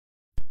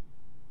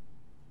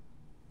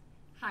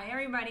Hi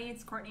everybody,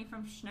 it's Courtney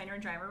from Schneider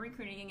Driver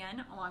Recruiting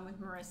again, along with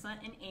Marissa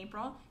and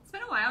April. It's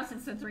been a while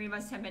since the three of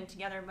us have been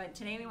together, but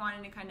today we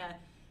wanted to kind of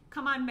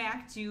come on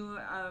back to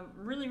a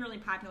really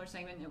popular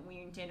segment that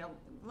we did a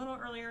little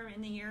earlier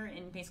in the year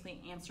and basically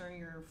answer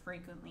your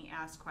frequently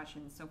asked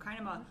questions. So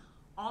kind of a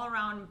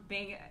all-around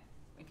big,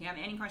 if you have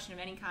any question of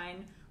any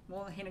kind,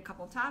 we'll hit a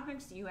couple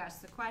topics, you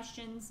ask the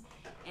questions,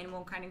 and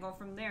we'll kind of go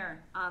from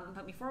there.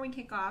 But before we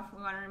kick off,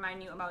 we want to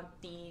remind you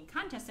about the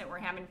contest that we're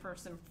having for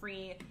some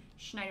free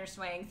Schneider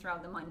swag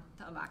throughout the month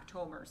of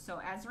October. So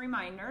as a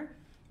reminder,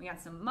 we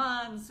got some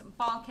mugs,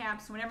 ball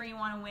caps, whatever you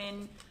want to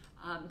win.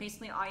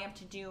 Basically all you have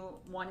to do,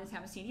 one, is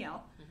have a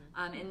CDL,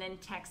 and then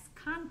text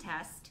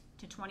contest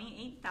to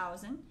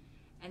 28,000.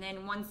 And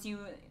then once you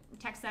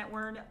text that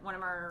word, one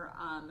of our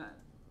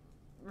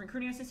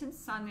recruiting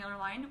assistants on the other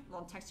line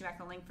will text you back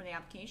the link for the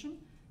application.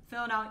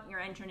 Fill it out,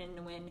 you're entered in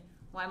to win.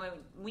 We'll have a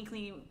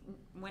weekly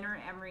winner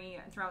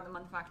throughout the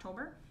month of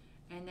October.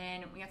 And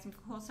then we got some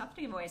cool stuff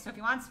to give away. So if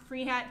you want some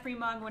free hat, free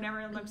mug, whatever,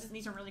 it looks,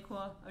 these are really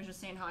cool. I was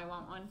just saying how I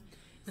want one.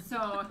 So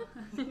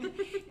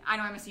I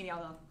don't have a CDL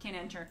though, can't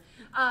enter.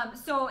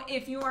 So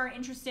if you are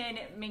interested,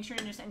 make sure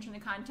to just enter the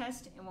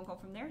contest and we'll go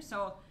from there.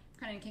 So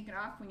kind of kick it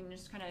off, we can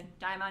just kind of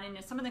dive on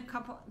into some of the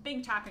couple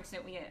big topics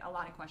that we get a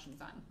lot of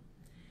questions on.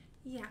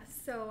 Yeah,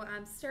 so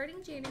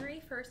starting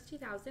January 1st,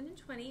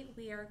 2020,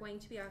 we are going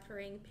to be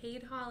offering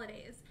paid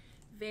holidays.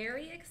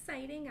 Very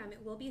exciting. It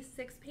will be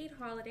 6 paid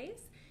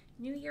holidays: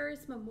 New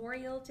Year's,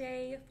 Memorial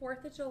Day,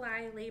 4th of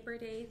July, Labor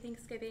Day,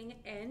 Thanksgiving,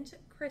 and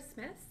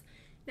Christmas.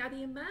 Now,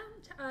 the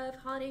amount of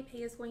holiday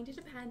pay is going to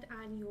depend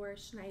on your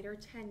Schneider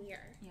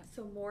tenure. Yep.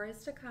 So more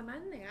is to come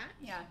on that.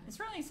 Yeah, it's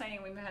really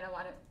exciting. We've had a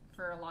lot of,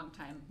 for a long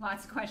time,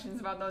 lots of questions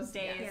about those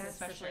days, yes,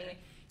 especially. Sure.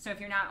 So if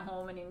you're not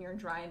home and you're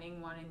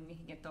driving, wanting to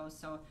get those.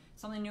 So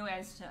something new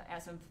as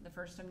of the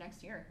 1st of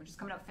next year, which is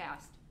coming up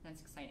fast.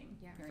 That's exciting.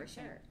 Yeah, for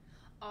sure.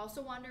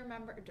 Also want to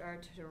remember, or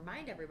to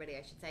remind everybody,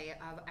 I should say,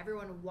 of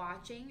everyone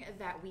watching,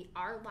 that we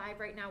are live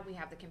right now. We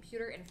have the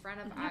computer in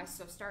front of us,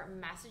 so start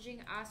messaging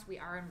us. We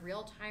are in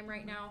real time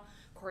right now.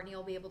 Courtney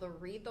will be able to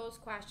read those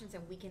questions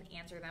and we can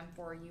answer them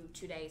for you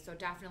today. So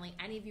definitely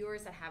any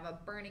viewers that have a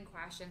burning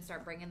question,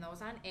 start bringing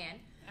those on in.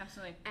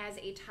 Absolutely. As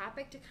a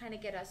topic to kind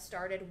of get us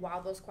started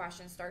while those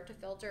questions start to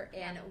filter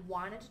in,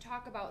 wanted to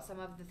talk about some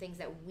of the things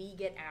that we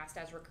get asked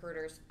as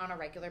recruiters on a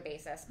regular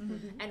basis.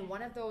 And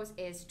one of those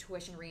is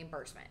tuition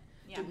reimbursement.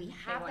 Do we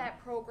have that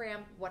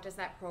program? What does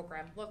that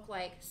program look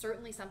like?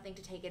 Certainly something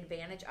to take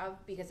advantage of,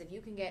 because if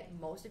you can get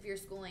most of your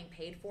schooling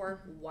paid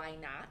for, why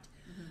not?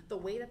 The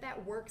way that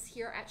that works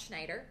here at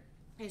Schneider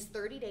is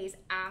 30 days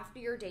after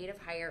your date of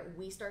hire,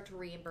 we start to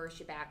reimburse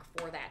you back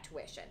for that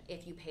tuition.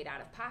 If you paid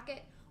out of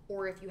pocket,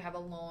 or if you have a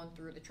loan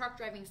through the truck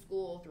driving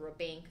school, through a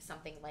bank,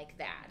 something like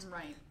that.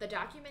 Right. The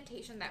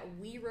documentation that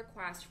we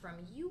request from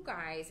you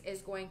guys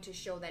is going to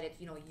show that it's,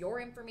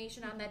 your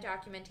information on that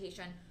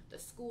documentation, the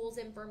school's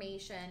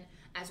information,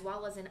 as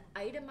well as an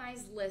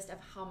itemized list of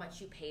how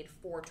much you paid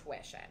for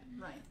tuition.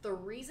 Right. The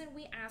reason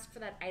we ask for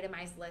that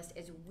itemized list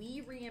is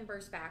we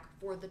reimburse back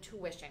for the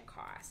tuition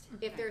cost.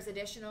 Okay. If there's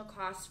additional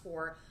costs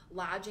for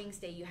lodging,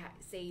 say you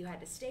had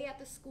to stay at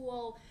the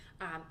school,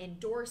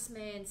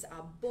 endorsements,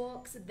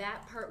 books,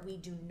 that part we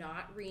do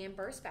not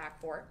reimburse back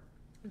for.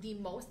 The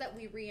most that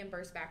we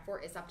reimburse back for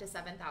is up to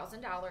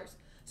 $7,000.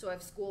 So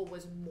if school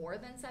was more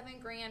than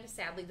 $7,000,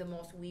 sadly the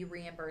most we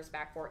reimburse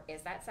back for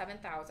is that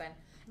 $7,000,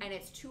 and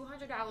it's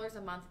 $200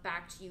 a month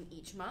back to you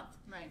each month.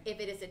 Right.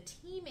 If it is a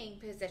teaming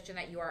position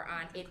that you are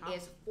on, it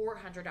is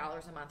 $400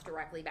 a month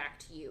directly back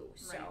to you.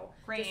 Right. So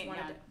great. Just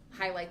wanted to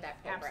highlight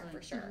that program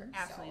for sure.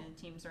 Absolutely,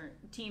 the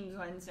teams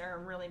ones are a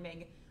really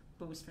big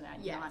boost for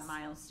that. You get on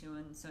miles too,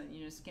 and so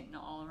you're just getting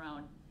all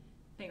around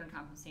bigger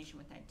compensation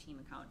with that team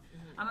account.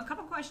 A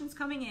couple questions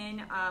coming in,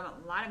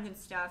 a lot of good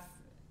stuff.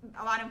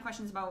 A lot of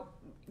questions about,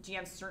 do you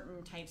have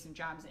certain types of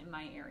jobs in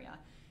my area?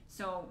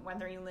 So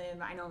whether you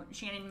live, I know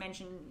Shannon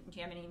mentioned, do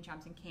you have any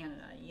jobs in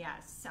Canada?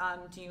 Yes.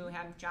 Do you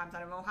have jobs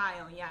out of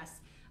Ohio?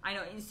 Yes. I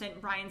know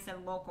Brian said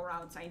local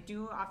routes. I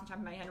do, off the top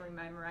of my head,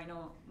 remember, I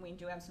know we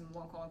do have some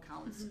local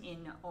accounts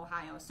in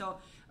Ohio. So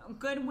a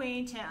good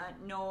way to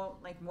know,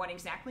 like, what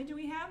exactly do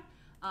we have?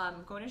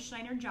 Go to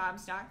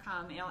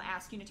schneiderjobs.com and it'll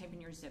ask you to type in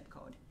your zip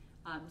code.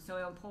 So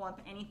it'll pull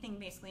up anything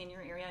basically in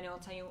your area, and it'll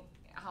tell you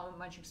how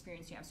much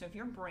experience you have. So if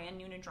you're brand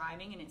new to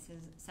driving and it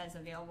says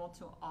available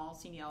to all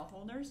CDL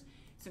holders,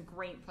 it's a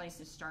great place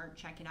to start.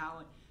 Check it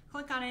out.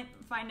 Click on it,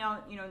 find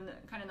out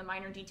kind of the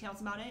minor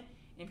details about it.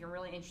 And if you're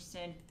really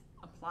interested,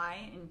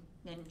 apply and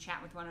then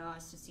chat with one of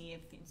us to see if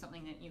it's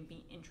something that you'd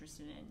be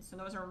interested in. So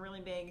those are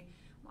really big.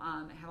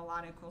 Have a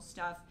lot of cool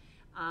stuff.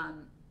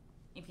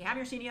 If you have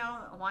your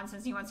CDL, Juan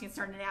says he wants to get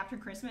started after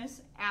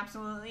Christmas.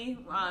 Absolutely.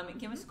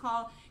 Give us a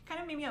call kind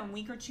of maybe a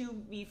week or two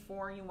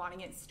before you want to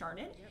get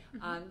started,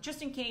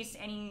 just in case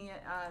any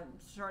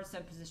sorts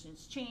of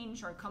positions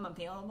change or come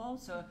available.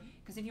 So,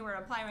 because if you were to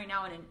apply right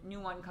now and a new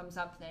one comes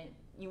up that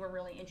you were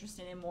really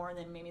interested in more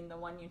than maybe the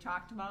one you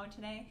talked about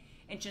today,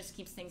 it just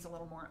keeps things a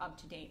little more up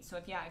to date. So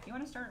if you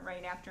want to start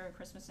right after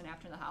Christmas and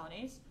after the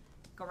holidays,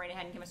 go right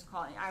ahead and give us a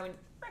call. I would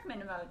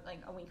recommend about like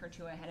a week or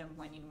two ahead of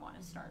when you want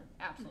to start.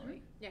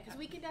 Absolutely. Yeah, because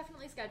we can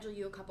definitely schedule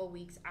you a couple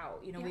weeks out.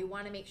 You know, we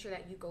want to make sure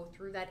that you go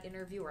through that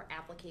interview or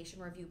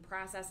application review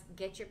process,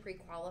 get you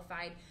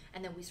pre-qualified,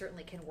 and then we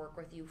certainly can work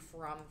with you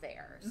from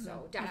there.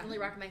 So definitely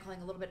recommend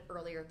calling a little bit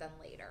earlier than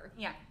later.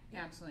 Yeah,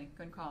 absolutely.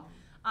 Good call.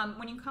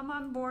 When you come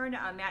on board,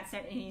 Matt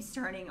said he's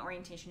starting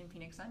orientation in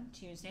Phoenix on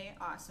Tuesday.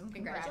 Awesome.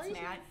 Congrats,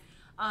 Matt.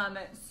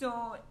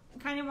 So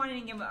kind of wanted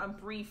to give a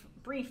brief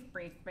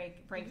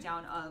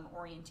breakdown of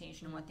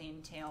orientation and what they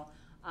entail.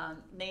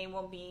 They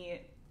will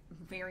be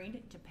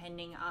varied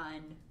depending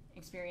on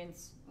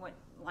experience, what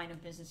line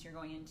of business you're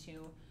going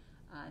into,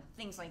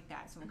 things like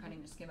that. So we'll kind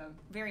of just give a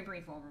very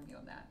brief overview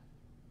of that.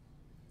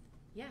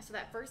 Yeah, so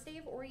that first day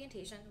of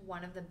orientation,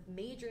 one of the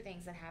major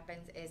things that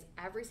happens is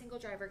every single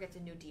driver gets a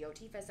new DOT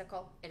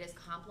physical. It is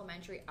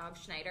complimentary of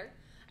Schneider.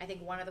 I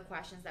think one of the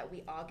questions that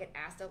we all get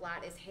asked a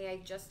lot is, hey, I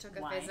just took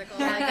a physical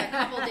like a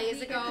couple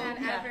days ago.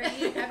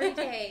 Every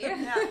day.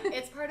 Yeah.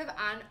 It's part of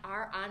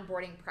our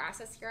onboarding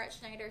process here at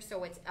Schneider,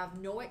 so it's of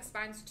no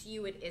expense to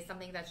you. It is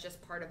something that's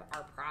just part of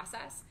our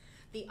process.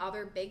 The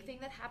other big thing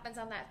that happens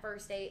on that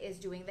first day is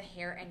doing the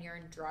hair and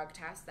urine drug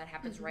test. That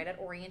happens right at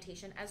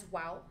orientation as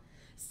well.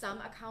 Some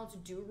accounts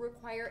do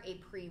require a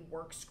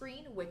pre-work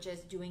screen, which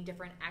is doing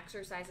different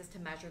exercises to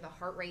measure the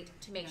heart rate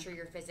to make sure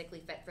you're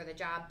physically fit for the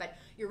job. But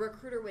your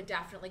recruiter would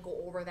definitely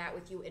go over that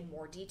with you in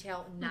more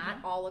detail. Not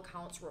all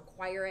accounts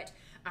require it,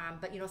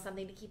 but you know,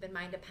 something to keep in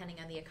mind depending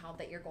on the account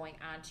that you're going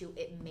on to,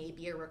 it may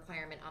be a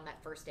requirement on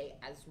that first day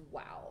as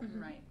well.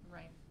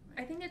 Right.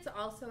 I think it's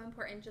also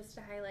important just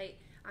to highlight,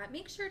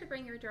 make sure to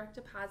bring your direct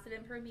deposit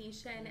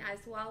information as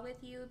well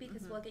with you,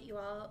 because we'll get you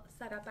all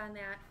set up on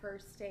that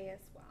first day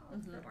as well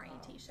for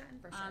orientation.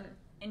 For sure.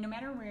 And no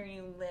matter where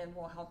you live,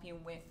 we'll help you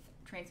with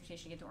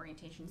transportation to get to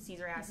orientation.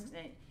 Caesar asked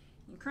that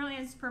you currently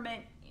have this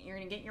permit, you're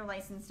going to get your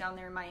license down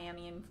there in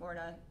Miami and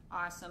Florida.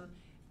 Awesome.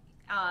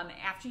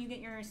 After you get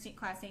your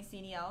Class A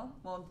CDL,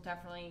 we'll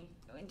definitely,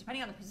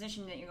 depending on the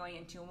position that you're going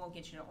into, we'll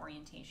get you to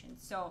orientation.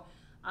 So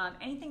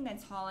anything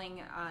that's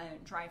hauling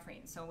dry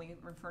freight, so we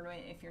refer to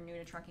it, if you're new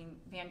to trucking,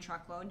 van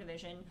truckload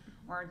division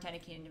or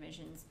dedicated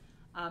divisions.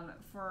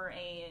 For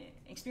a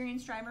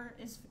experienced driver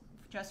is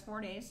just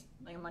 4 days,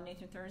 like a Monday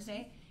through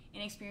Thursday.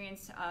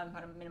 Inexperienced,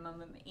 about a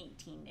minimum of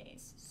 18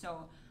 days.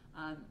 So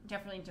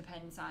definitely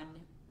depends on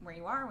where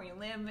you are, where you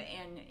live,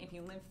 and if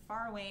you live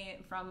far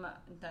away from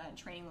the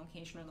training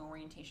location or the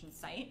orientation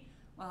site,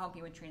 we'll help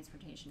you with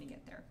transportation to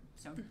get there.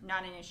 So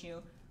not an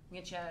issue. We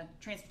get you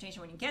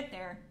transportation when you get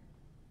there,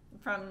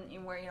 from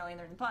where, you know,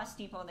 either the bus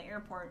depot, the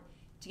airport,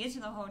 to get to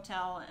the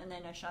hotel, and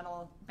then a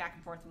shuttle back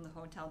and forth from the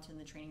hotel to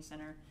the training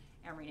center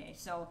every day.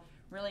 So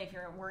really, if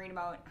you're worried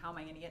about how am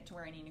I going to get to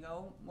where I need to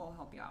go, we'll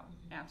help you out.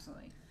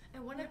 Absolutely.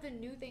 And one of the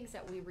new things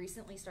that we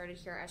recently started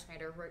here at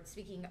Schneider,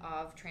 speaking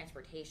of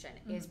transportation,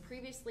 is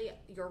previously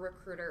your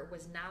recruiter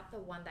was not the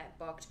one that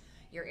booked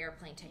your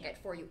airplane ticket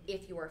for you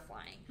if you are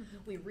flying.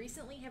 We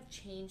recently have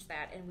changed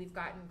that, and we've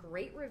gotten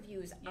great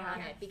reviews on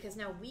it, because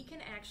now we can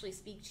actually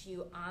speak to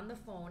you on the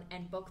phone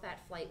and book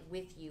that flight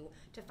with you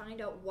to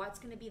find out what's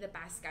going to be the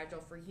best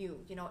schedule for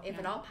you. You know, if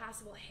at all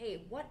possible,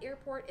 hey, what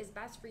airport is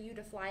best for you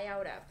to fly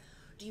out of?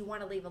 Do you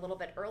want to leave a little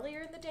bit earlier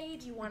in the day?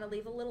 Do you want to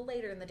leave a little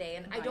later in the day?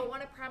 And I don't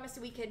want to promise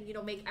we can, you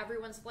know, make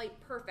everyone's flight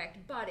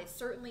perfect, but it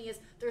certainly is.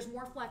 There's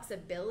more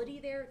flexibility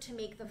there to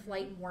make the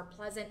flight more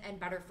pleasant and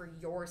better for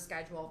your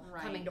schedule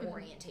coming to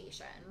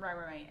orientation.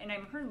 Right. And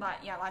I've heard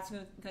lots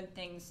of good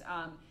things.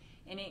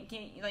 And it,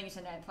 like you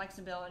said, that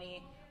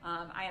flexibility.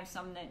 I have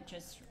some that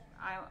just,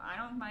 I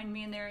don't mind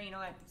being there, you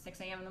know, at 6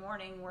 a.m. in the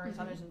morning, whereas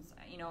others,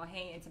 you know,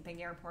 hey, it's a big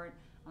airport.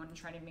 I want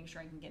to try to make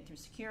sure I can get through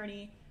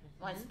security.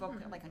 Let's book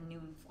like a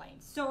noon flight.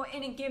 So,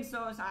 and it gives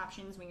those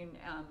options. We can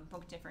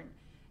book different,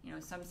 you know,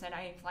 some said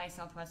I fly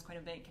Southwest quite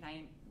a bit. Can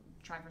I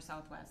try for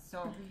Southwest?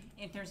 So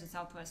if there's a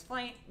Southwest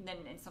flight, then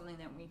it's something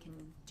that we can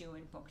do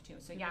and book too.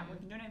 So yeah, we've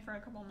been doing it for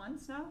a couple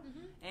months now.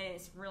 And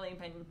it's really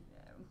been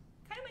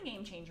kind of a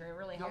game changer. It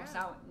really helps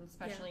out, and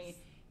especially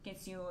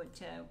gets you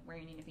to where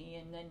you need to be,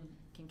 and then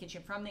can get you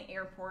from the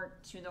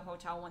airport to the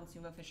hotel once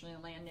you've officially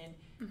landed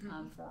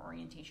for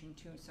orientation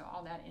too. So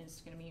all that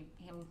is going to be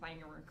handled by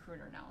your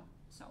recruiter now.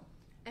 So.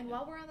 And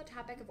while we're on the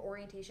topic of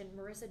orientation,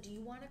 Marissa, do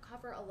you want to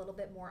cover a little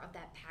bit more of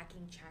that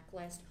packing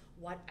checklist,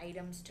 what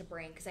items to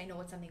bring? Because I know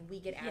it's something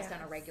we get asked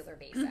on a regular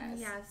basis.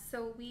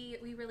 So we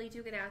really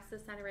do get asked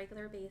this on a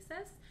regular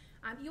basis.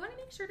 You want to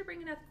make sure to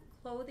bring enough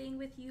clothing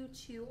with you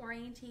to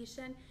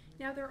orientation.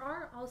 Now, there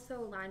are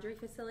also laundry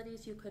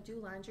facilities. You could do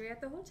laundry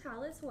at the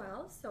hotel as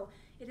well. So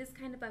it is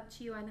kind of up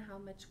to you on how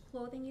much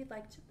clothing you'd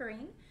like to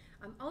bring.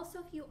 Also,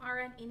 if you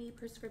are on any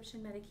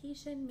prescription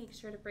medication, make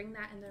sure to bring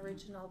that in the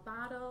original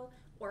bottle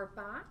or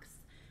box.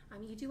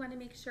 You do want to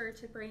make sure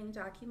to bring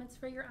documents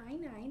for your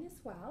I-9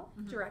 as well,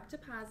 direct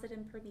deposit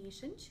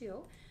information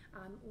too.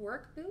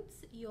 Work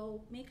boots,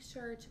 you'll make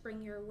sure to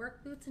bring your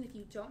work boots, and if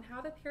you don't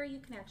have a pair, you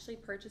can actually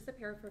purchase a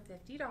pair for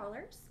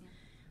 $50.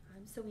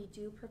 So we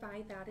do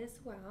provide that as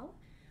well.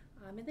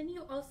 And then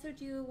you also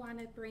do want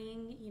to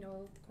bring,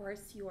 of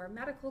course, your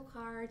medical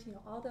card,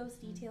 all those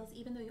details.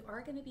 Even though you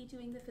are going to be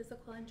doing the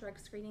physical and drug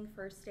screening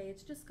first day,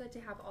 it's just good to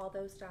have all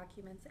those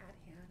documents at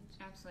hand.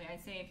 Absolutely.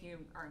 I'd say if you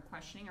are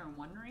questioning or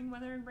wondering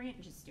whether to bring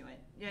it, just do it.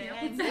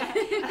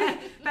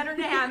 It's better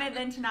to have it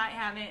than to not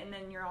have it, and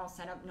then you're all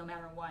set up no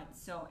matter what.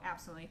 So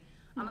absolutely.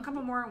 A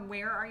couple more.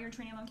 Where are your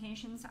training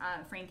locations?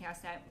 Frank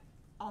asked that.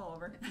 All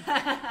over.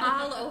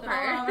 All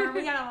over.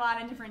 We got a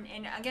lot of different,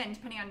 and again,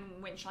 depending on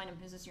which line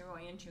of business you're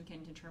going into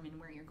can determine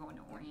where you're going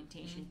to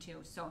orientation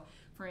too. So,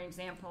 for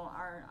example,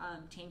 our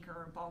tanker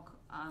or bulk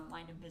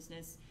line of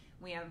business,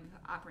 we have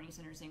operating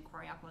centers in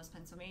Coraopolis,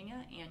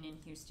 Pennsylvania, and in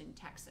Houston,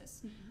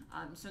 Texas.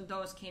 So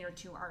those cater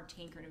to our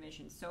tanker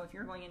division. So if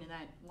you're going into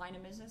that line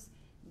of business,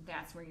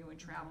 that's where you would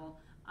travel.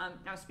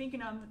 Now,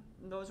 speaking of,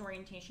 those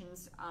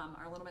orientations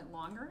are a little bit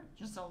longer,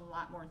 just a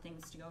lot more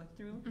things to go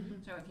through.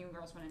 So if you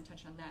girls want to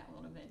touch on that a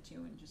little bit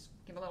too and just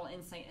give a little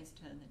insight as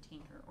to the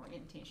tanker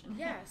orientation.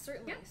 Yeah,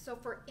 certainly. Yeah. So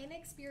for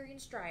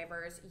inexperienced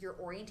drivers, your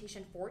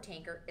orientation for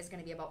tanker is going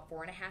to be about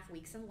 4.5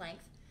 weeks in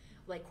length.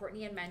 Like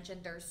Courtney had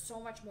mentioned, there's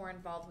so much more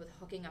involved with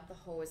hooking up the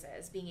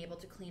hoses, being able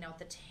to clean out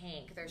the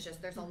tank.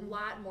 There's a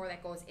lot more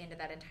that goes into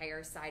that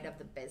entire side of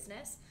the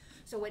business.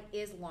 So it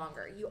is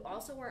longer. You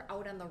also are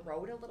out on the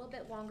road a little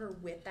bit longer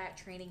with that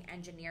training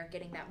engineer,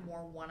 getting that more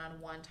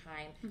one-on-one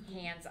time,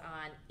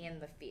 hands-on in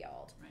the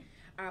field.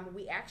 Right.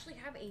 We actually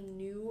have a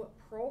new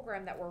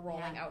program that we're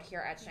rolling out here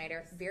at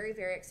Schneider. Very,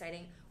 very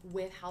exciting,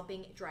 with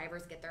helping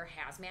drivers get their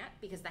hazmat,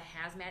 because the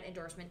hazmat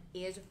endorsement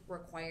is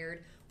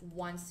required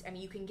once. I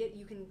mean, you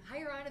can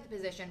hire onto the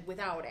position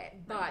without it,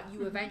 but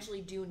you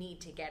eventually do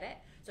need to get it.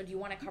 So do you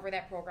want to cover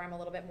that program a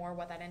little bit more,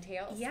 what that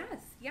entails?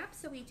 Yes. Yep.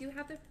 So we do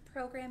have the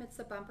program. It's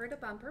a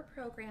bumper-to-bumper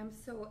program.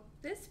 So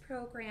this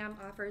program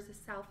offers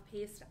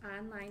self-paced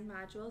online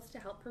modules to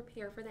help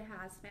prepare for the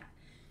hazmat.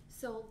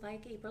 So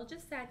like April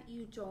just said,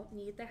 you don't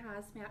need the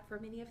hazmat for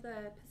many of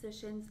the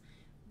positions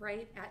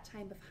right at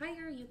time of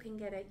hire. You can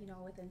get it,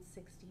 within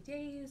 60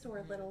 days or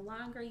a little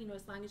longer,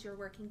 as long as you're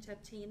working to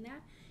obtain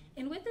that.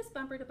 And with this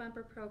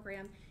bumper-to-bumper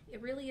program,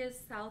 it really is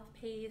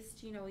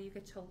self-paced. You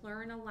get to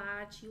learn a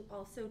lot. You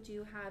also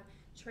do have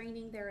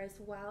training there as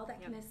well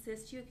that can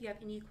assist you if you have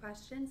any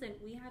questions, and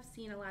we have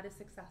seen a lot of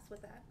success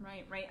with that.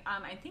 Right.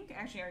 I think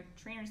actually our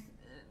trainers,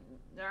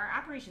 our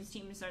operations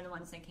teams are the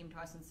ones that came to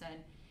us and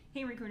said,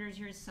 hey, recruiters,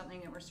 here's something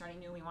that we're starting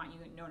new. We want you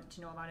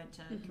to know about it,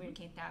 to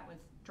communicate that with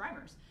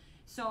drivers.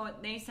 So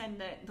they said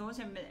that those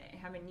have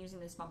been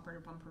using this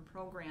bumper-to-bumper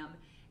program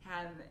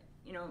have,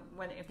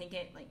 whether if they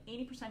get like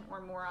 80%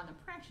 or more on the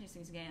practice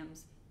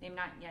exams, they've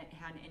not yet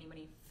had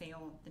anybody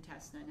fail the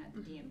test then at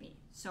the DMV.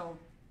 So,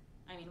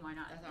 I mean, why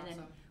not? That's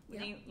and awesome.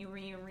 Then you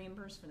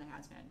reimburse for the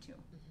hazmat too.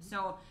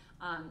 So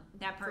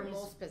that part for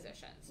most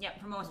positions. Yeah,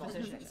 for most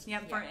positions. Yeah,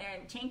 for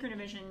tanker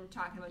division,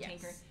 talking about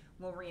tanker,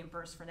 we'll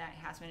reimburse for that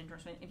hazmat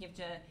endorsement. If you have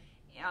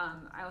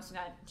to, I also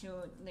got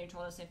to, they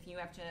told us if you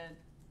have to,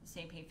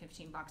 say, pay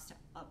 $15 to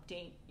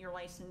update your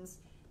license,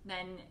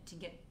 then to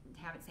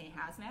have it say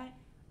hazmat,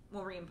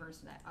 we'll reimburse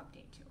for that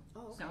update too.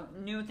 Oh, okay. So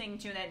new thing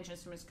too, that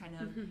just was kind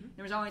of,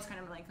 there was always kind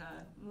of like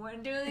a,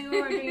 what do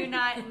you or do you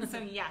not? And so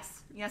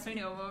yes we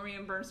do, we'll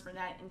reimburse for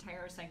that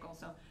entire cycle.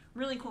 So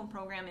really cool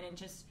program, and it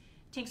just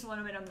takes a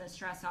little bit of the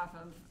stress off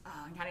of,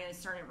 gotta get it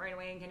started right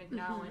away and get it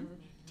now, and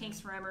takes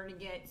forever to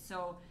get.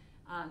 So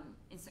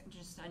it's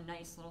just a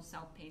nice little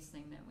self-paced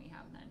thing that we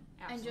have then.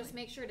 Absolutely. And just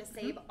make sure to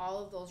save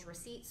all of those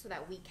receipts so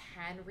that we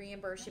can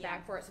reimburse you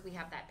back for it, so we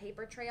have that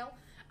paper trail.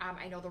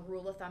 I know the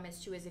rule of thumb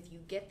is if you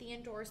get the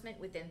endorsement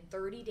within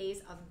 30 days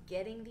of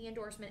getting the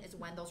endorsement is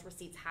when those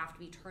receipts have to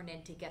be turned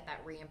in to get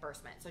that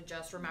reimbursement. So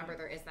just remember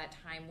there is that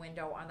time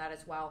window on that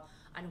as well,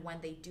 on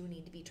when they do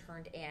need to be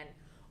turned in.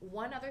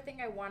 One other thing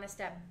I want to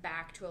step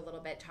back to a little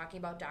bit, talking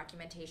about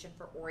documentation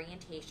for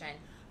orientation.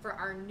 For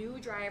our new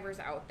drivers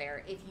out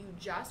there, if you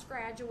just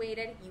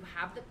graduated, you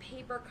have the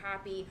paper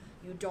copy,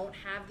 you don't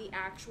have the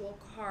actual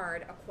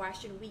card, a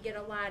question we get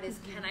a lot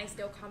is, can I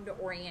still come to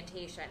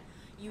orientation?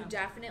 You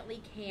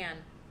definitely can,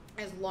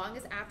 as long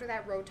as after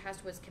that road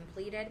test was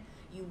completed,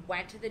 you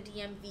went to the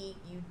DMV,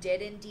 you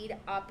did indeed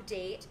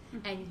update,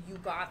 and you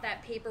got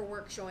that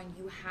paperwork showing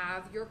you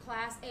have your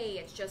Class A.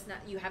 It's just not,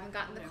 you haven't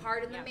gotten the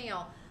card in the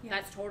mail.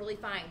 That's totally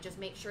fine. Just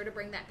make sure to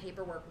bring that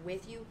paperwork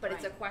with you. But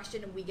it's a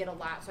question we get a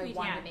lot, so I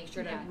wanted to make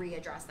sure to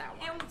readdress that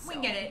one. And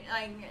we get it.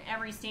 Like,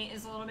 every state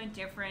is a little bit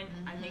different.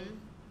 I think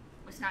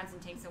Wisconsin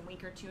takes a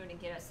week or two to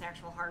get us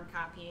actual hard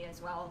copy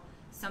as well.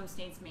 Some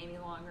states maybe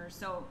longer,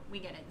 so we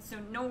get it. So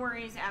no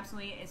worries,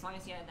 absolutely, as long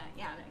as you have that,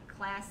 that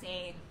Class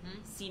A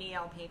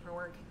CDL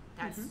paperwork,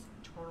 that's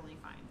totally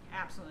fine.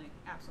 Absolutely.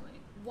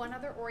 One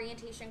other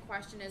orientation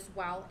question as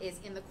well is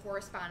in the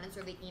correspondence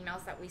or the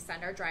emails that we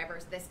send our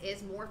drivers. This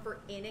is more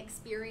for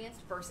inexperienced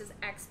versus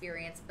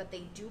experienced, but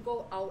they do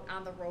go out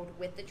on the road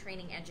with the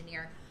training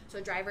engineer. So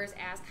drivers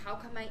ask, how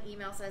come my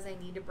email says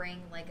I need to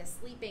bring like a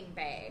sleeping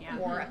bag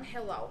or a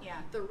pillow?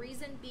 The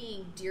reason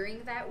being,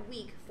 during that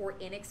week for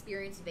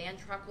inexperienced van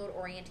truckload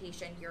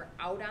orientation, you're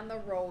out on the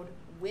road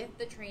with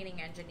the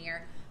training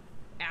engineer.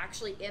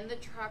 actually in the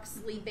truck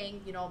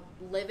sleeping,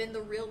 living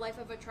the real life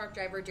of a truck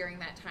driver during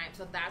that time.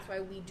 So that's why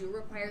we do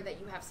require that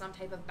you have some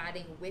type of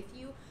bedding with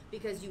you,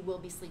 because you will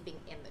be sleeping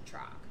in the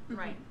truck.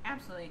 Right,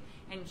 absolutely.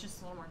 And it's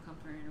just a little more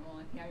comfortable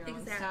if you have your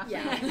own stuff.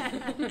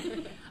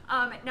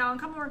 Yeah. Now, a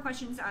couple more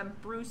questions.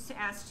 Bruce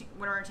asked,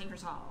 what are our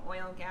tankers haul?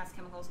 Oil, gas,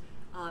 chemicals.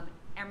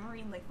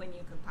 Every liquid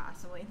you could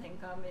possibly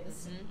think of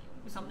is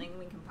something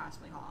we can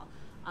possibly haul.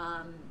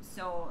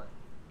 So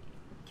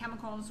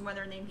chemicals,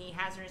 whether they be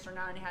hazardous or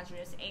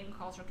non-hazardous,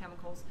 agricultural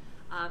chemicals,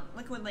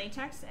 liquid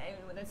latex,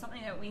 that's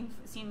something that we've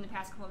seen in the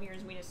past couple of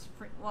years.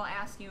 We'll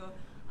ask you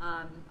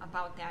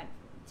about that.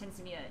 It tends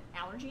to be an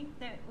allergy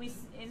that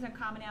is a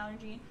common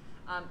allergy.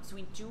 So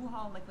we do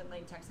haul liquid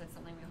latex. That's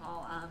something we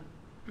haul.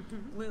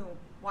 Glue,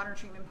 water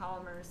treatment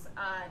polymers,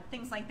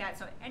 things like that.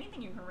 So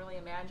anything you can really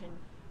imagine,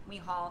 we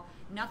haul.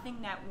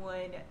 Nothing that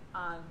would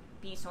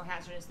be so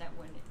hazardous that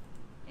would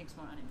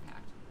explode on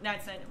impact.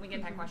 That's it. We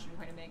get that question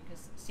quite a bit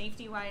because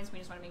safety-wise, we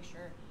just want to make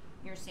sure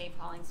you're safe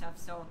hauling stuff.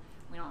 So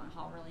we don't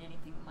haul really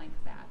anything like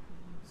that.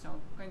 So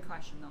good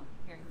question, though.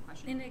 Very good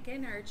question. And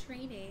again, our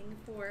training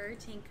for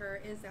tanker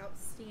is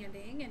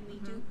outstanding, and we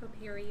do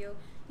prepare you,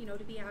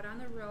 to be out on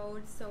the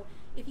road. So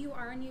if you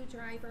are a new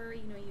driver,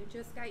 you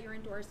just got your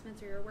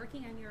endorsements, or you're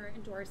working on your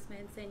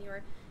endorsements, and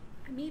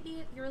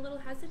maybe you're a little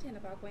hesitant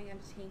about going on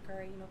a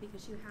tanker,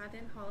 because you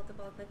haven't hauled the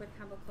bulk liquid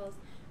chemicals.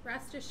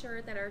 Rest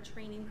assured that our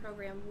training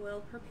program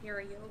will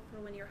prepare you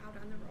for when you're out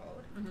on the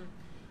road.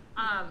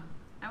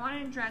 I want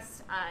to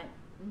address,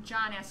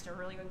 John asked a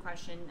really good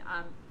question.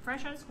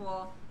 Fresh out of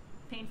school,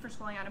 paid for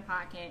schooling out of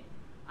pocket.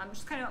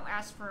 Just kind of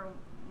asked for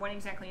what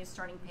exactly is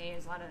starting pay.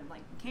 Is a lot of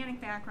mechanic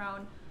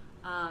background.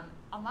 A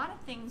lot of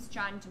things,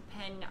 John,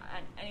 depend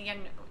on, and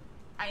again,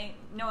 I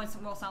know it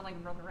will sound like a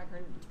broken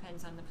record. It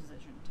depends on the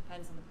position.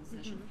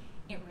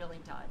 It really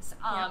does.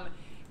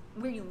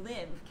 Where you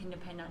live can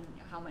depend on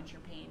how much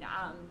you're paid.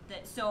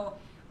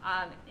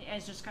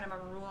 As just kind of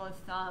a rule of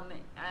thumb,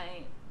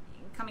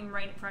 coming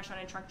right fresh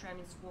out of truck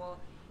driving school,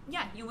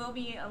 yeah, you will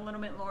be a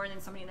little bit lower than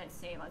somebody that,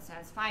 say,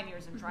 has 5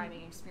 years of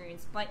driving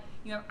experience, but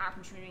you have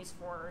opportunities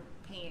for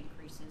pay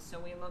increases. So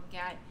we look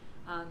at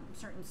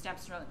certain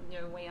steps throughout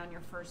the way on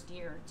your first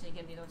year to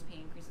give you those pay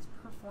increases.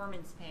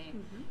 Performance pay.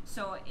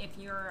 So if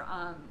you're,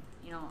 on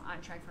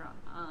track for,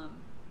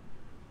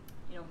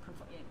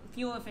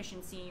 fuel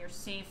efficiency, you're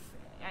safe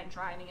at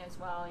driving as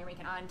well, you're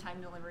making on-time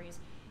deliveries,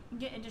 you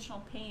get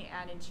additional pay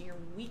added to your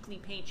weekly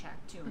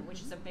paycheck too,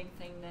 which is a big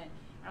thing that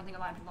I don't think a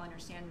lot of people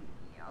understand.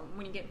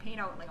 When you get paid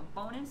out like a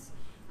bonus,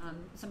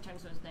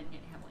 sometimes those then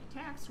get heavily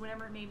taxed,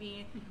 whatever it may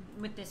be.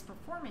 With this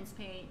performance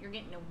pay, you're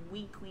getting a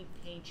weekly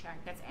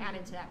paycheck that's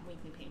added to that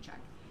weekly paycheck.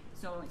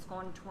 So it's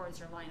going towards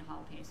your line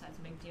haul pay, so that's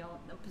a big deal.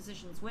 The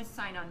positions with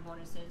sign-on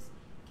bonuses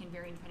can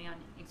vary depending on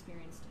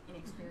experienced,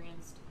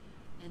 inexperienced,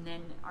 and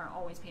then are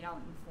always paid out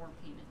in 4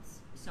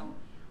 payments. So,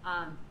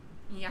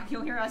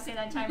 you'll hear us say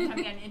that time and time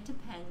again, it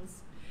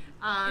depends.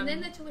 And then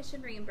the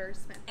tuition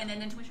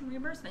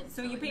reimbursement.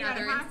 So you pay out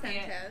of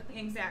pocket.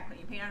 Exactly.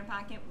 You pay out of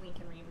pocket, we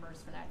can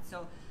reimburse for that.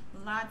 So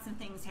lots of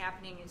things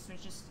happening. So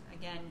it's just,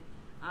 again,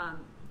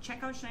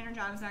 check out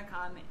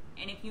SchneiderJobs.com.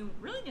 And if you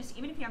really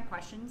even if you have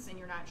questions and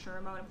you're not sure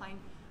about applying,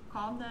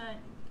 call the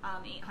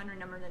 800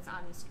 number that's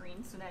on the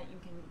screen so that you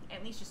can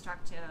at least just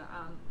talk to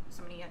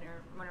somebody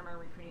one of our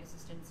recruiting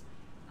assistants,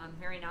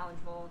 very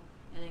knowledgeable,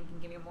 and then can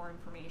give you more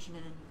information,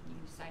 and then you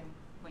can decide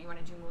what you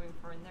want to do moving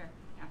forward there.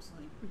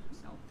 Absolutely.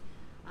 So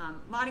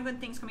a lot of good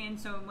things coming in.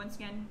 So once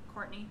again,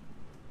 Courtney,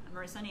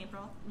 Marissa and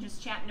April,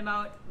 just chatting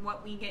about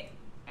what we get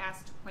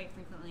asked quite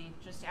frequently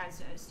just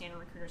as a standard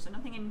recruiter. So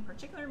nothing in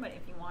particular, but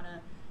if you want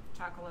to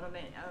talk a little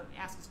bit,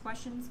 ask us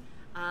questions.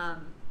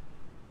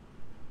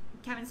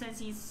 Kevin says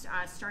he's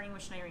starting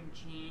with Schneider in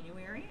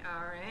January.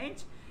 All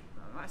right.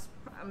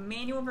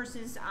 Manual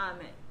versus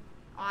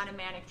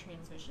automatic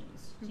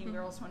transmissions. Do you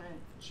girls want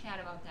to chat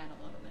about that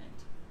a little bit?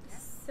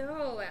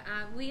 So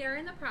we are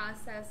in the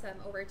process,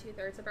 over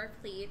 2/3 of our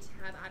fleet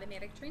have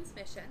automatic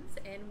transmissions,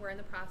 and we're in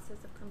the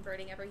process of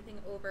converting everything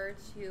over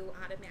to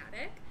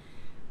automatic.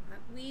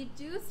 We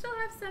do still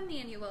have some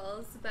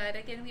manuals, but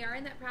again, we are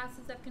in that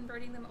process of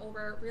converting them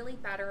over, really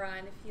better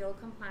on fuel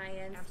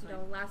compliance,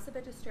 less of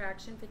a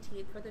distraction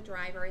fatigue for the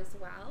driver as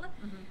well.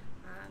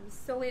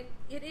 So it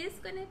is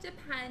going to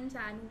depend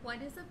on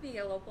what is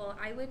available.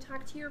 I would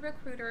talk to your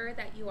recruiter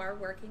that you are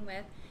working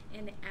with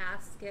and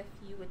ask if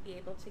you would be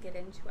able to get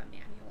into a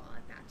manual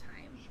at that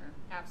time. Sure,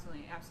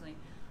 absolutely.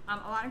 A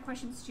lot of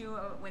questions too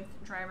with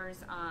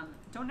drivers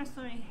don't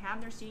necessarily have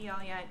their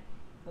CDL yet,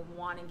 but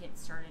want to get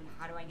started.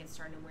 How do I get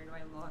started? Where do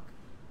I look?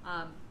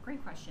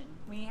 Great question.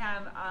 We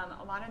have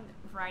a lot of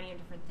variety of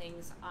different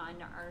things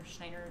on our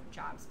Schneider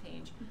Jobs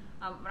page.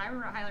 What I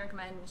would highly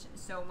recommend,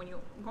 so when you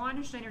go on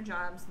to Schneider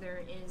Jobs,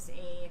 there is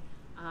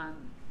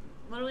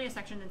literally a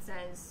section that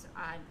says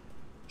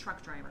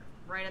truck driver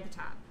right at the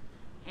top.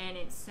 And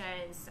it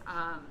says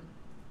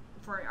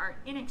for our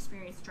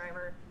inexperienced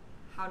driver,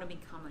 how to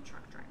become a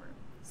truck driver.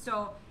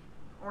 So,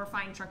 or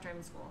find truck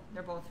driving school.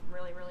 They're both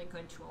really, really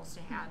good tools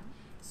to have.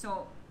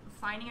 So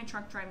finding a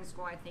truck driving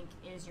school, I think,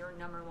 is your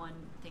number one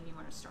thing you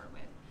want to start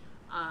with.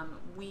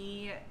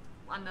 We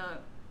on the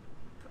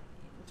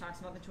it talks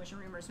about the tuition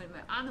reimbursement,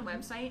 but on the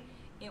website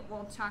it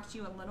will talk to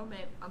you a little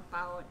bit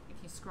about, if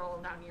you scroll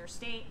down to your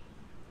state,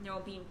 there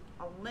will be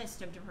a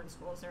list of different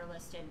schools that are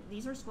listed.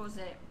 These are schools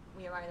that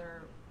we have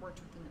either worked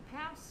with in the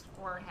past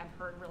or have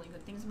heard really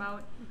good things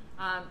about.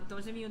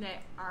 Those of you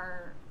that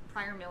are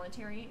prior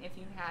military, if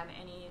you have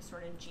any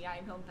sort of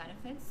GI Bill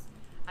benefits,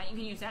 you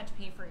can use that to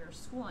pay for your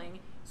schooling.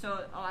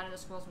 So a lot of the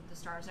schools with the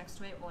stars next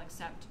to it will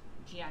accept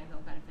GI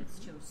Bill benefits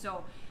too.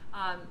 So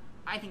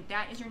I think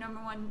that is your number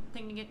one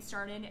thing to get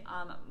started.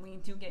 We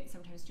do get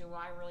sometimes too,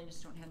 well, I really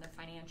just don't have the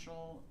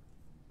financial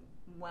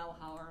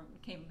well-how or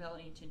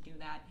capability to do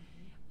that.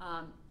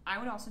 I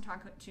would also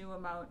talk to you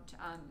about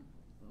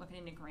looking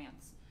into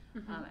grants.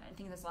 I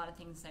think there's a lot of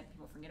things that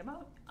people forget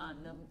about.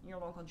 Your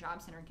local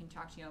job center can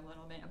talk to you a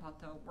little bit about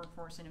the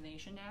Workforce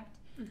Innovation Act.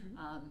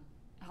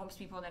 Helps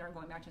people that are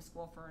going back to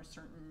school for a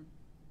certain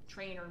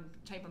trade or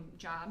type of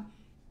job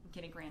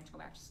get a grant to go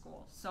back to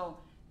school. So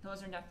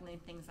those are definitely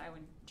things I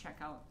would check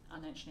out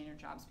on that Schneider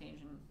jobs page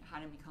and how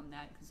to become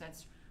that, because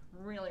that's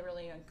really,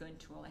 really a good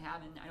tool to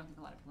have, and I don't think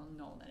a lot of people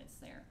know that it's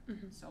there.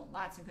 So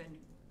lots of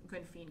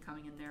good feed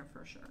coming in there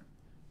for sure.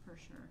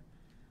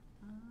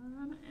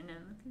 And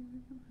then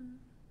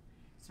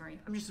sorry,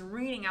 I'm just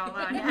reading out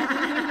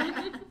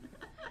loud.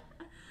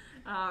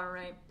 All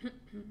right.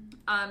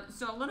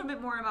 So a little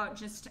bit more about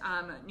just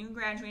new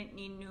graduate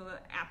need new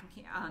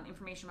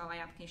information about my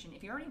application.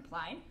 If you already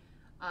applied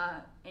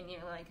and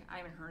you're like, I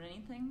haven't heard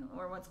anything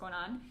or what's going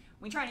on,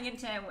 we try to get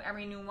to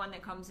every new one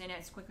that comes in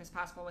as quick as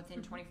possible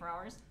within 24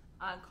 hours.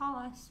 Call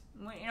us,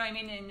 you know what I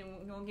mean,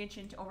 and we'll get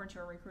you over to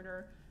a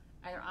recruiter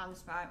either on the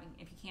spot.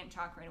 If you can't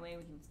talk right away,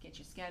 we can get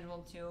you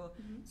scheduled too.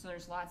 So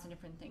there's lots of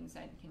different things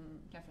that can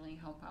definitely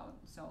help out.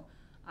 So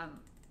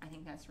I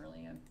think that's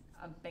really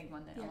a big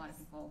one that a lot of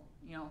people,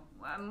 you know,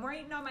 I'm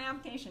waiting on my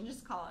application,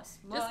 just call us.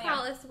 Just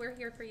call us, we're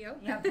here for you.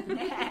 Yep.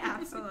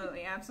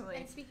 Absolutely.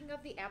 And speaking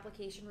of the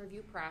application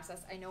review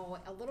process, I know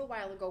a little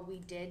while ago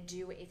we did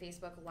do a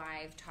Facebook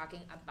Live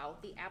talking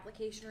about the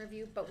application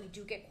review, but we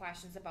do get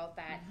questions about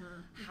that.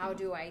 How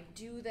do I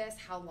do this?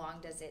 How long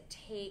does it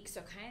take?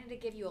 So kind of to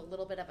give you a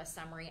little bit of a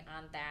summary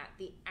on that,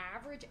 the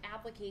average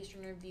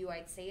application review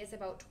I'd say is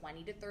about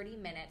 20 to 30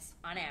 minutes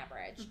on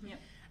average.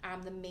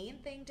 The main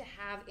thing to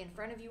have in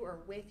front of you or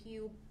with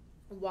you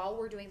while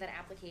we're doing that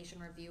application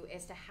review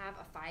is to have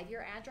a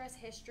 5-year address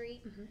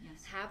history,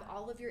 have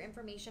all of your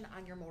information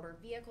on your motor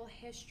vehicle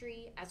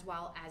history, as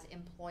well as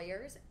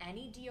employers,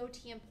 any DOT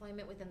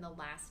employment within the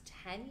last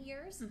 10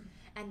 years,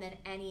 and then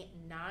any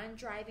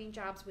non-driving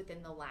jobs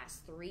within the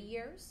last 3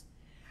 years.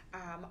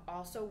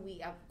 Also,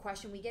 a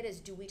question we get is,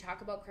 do we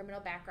talk about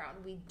criminal background?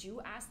 We do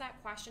ask that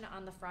question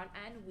on the front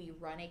end. We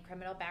run a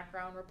criminal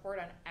background report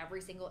on every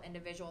single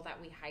individual that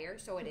we hire,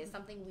 so it is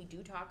something we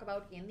do talk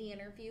about in the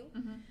interview.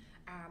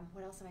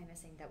 What else am I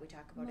missing that we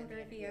talk about in the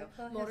interview?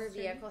 Motor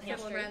vehicle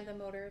history. We'll run the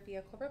motor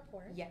vehicle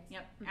report. Yep.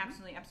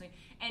 Absolutely.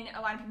 And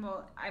a lot of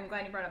people, I'm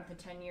glad you brought up the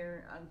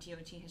 10-year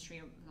DOT history.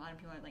 A lot of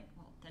people are like,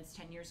 well, that's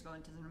 10 years ago,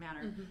 it doesn't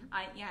matter.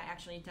 Yeah,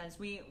 actually it does.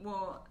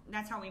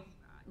 That's how we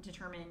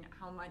determine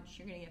how much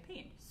you're going to get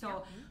paid.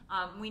 So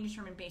we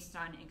determine based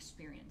on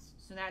experience.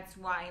 So that's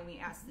why we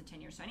ask the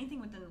 10 years. So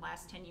anything within the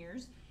last 10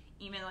 years,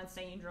 even let's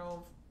say you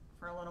drove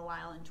for a little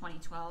while in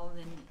 2012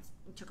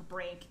 and took a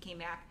break, came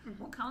back,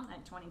 we'll count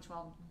that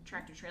 2012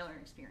 tractor trailer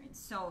experience.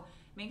 So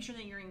make sure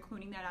that you're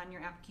including that on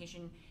your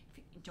application. If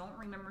you don't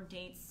remember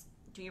dates,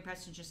 do your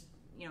best to just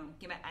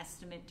give an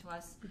estimate to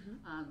us,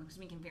 because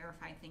we can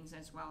verify things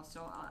as well.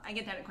 So I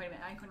get that quite a bit.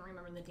 I couldn't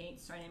remember the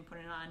dates, so I didn't put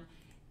it on.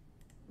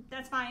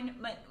 That's fine,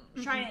 but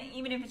try to,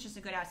 even if it's just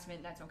a good estimate,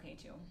 that's okay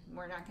too.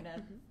 We're not going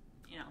to,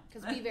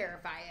 because we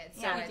verify it.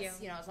 So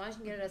it's, as long as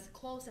you can get it as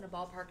close in a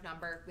ballpark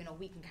number,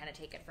 we can kind of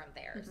take it from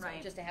there. So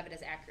just to have it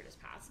as accurate as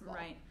possible.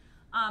 Right.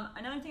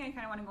 Another thing I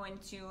kind of want to go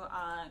into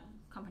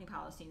company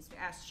policies.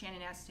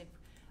 Shannon asked if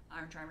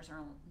our drivers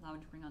are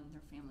allowed to bring on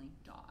their family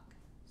dog.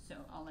 So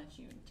I'll let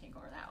you take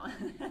over that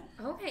one.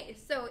 Okay,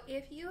 so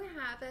if you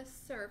have a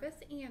service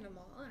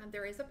animal,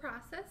 there is a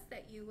process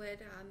that you would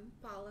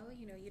follow.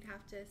 You'd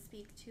have to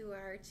speak to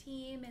our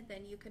team, and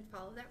then you can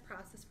follow that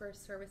process for a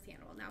service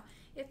animal. Now,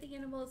 if the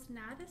animal is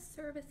not a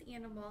service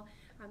animal,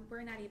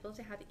 we're not able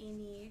to have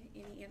any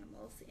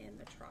animals in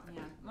the truck.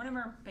 Yeah, one of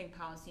our big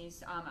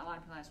policies, a lot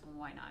of people ask, well,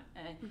 why not?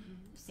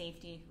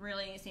 Safety.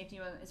 Really, safety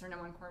is our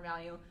number one core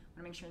value. Want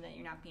to make sure that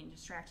you're not being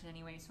distracted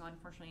anyway. So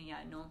unfortunately,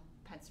 no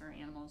pets or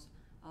animals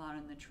allowed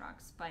in the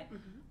trucks, but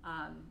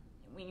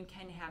when you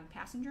can have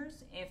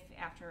passengers, if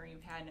after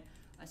you've had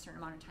a certain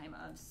amount of time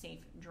of safe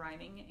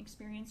driving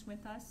experience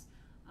with us,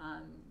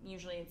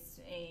 usually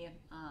it's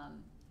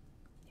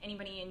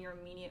anybody in your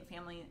immediate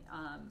family,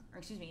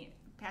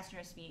 passenger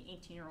has to be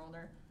 18 or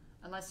older.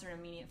 Unless they're an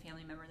immediate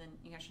family member, then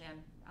you actually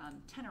have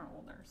 10 or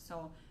older.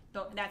 So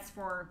that's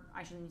for,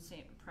 I shouldn't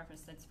say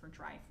preface, that's for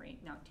dry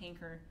freight. Now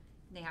tanker,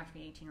 they have to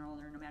be 18 or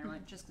older no matter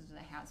what, just because of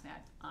the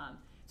hazmat.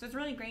 So it's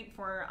really great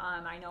for,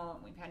 I know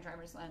we've had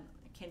drivers let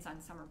kids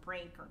on summer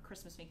break or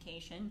Christmas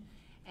vacation,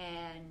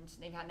 and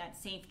they've had that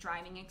safe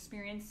driving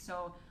experience.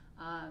 So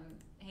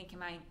hey, can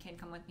my kid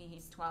come with me?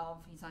 He's 12.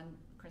 He's on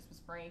Christmas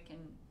break, and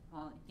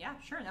well, yeah,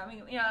 sure. That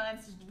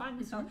that's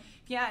fun. So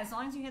yeah, as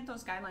long as you hit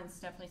those guidelines, it's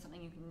definitely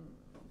something you can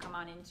come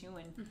on into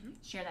and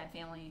share that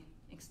family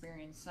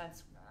experience. So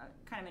that's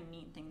kind of a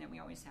neat thing that we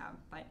always have.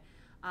 But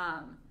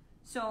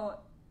so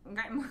we've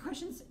got more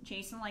questions.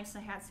 Jason likes the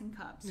hats and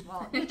cups.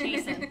 Well,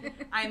 Jason,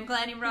 I'm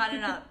glad you brought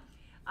it up.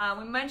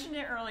 We mentioned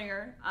it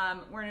earlier.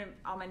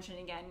 I'll mention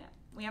it again.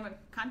 We have a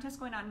contest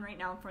going on right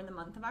now for the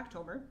month of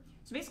October.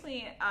 So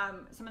basically,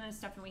 some of the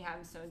stuff that we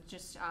have, so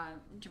just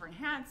different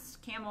hats,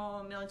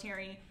 camel,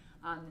 military,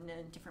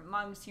 the different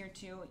mugs here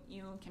too,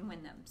 you can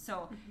win them.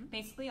 So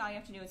basically all you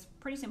have to do is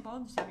pretty simple.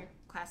 Just have your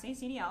Class A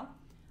CDL,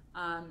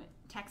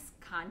 text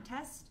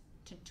contest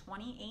to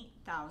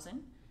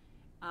 28,000.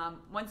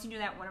 Once you do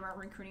that, one of our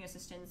recruiting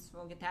assistants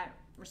will get that,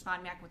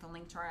 respond back with a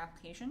link to our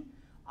application.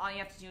 All you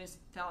have to do is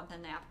fill out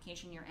then the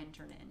application you're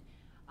entered in.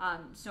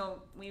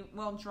 So we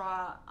will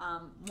draw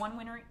one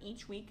winner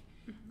each week.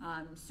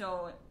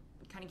 So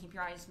kind of keep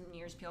your eyes and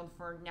ears peeled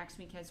for next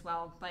week as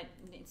well. But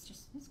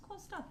it's cool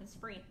stuff. It's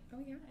free. Oh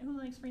yeah, who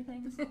likes free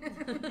things?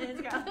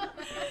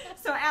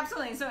 So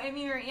absolutely. So if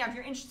you're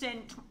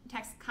interested,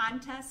 text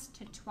contest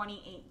to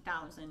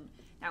 28,000.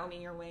 That will be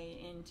your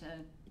way in to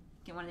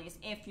get one of these.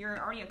 If you're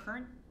already a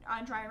current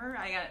driver,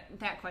 I got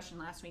that question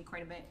last week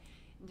quite a bit.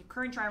 The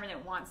current driver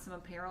that wants some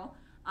apparel.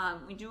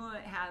 We do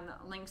have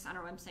links on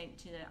our website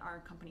to our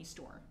company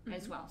store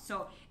as well.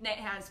 So that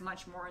has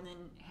much more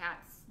than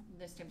hats,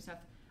 this type of stuff.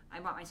 I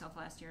bought myself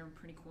last year a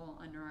pretty cool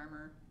Under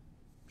Armour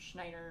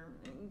Schneider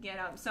get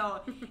up.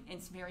 So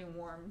it's very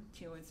warm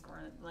too. It's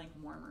for like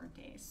warmer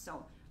days.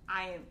 So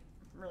I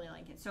really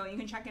like it. So you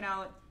can check it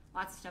out.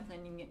 Lots of stuff that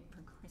you can get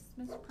for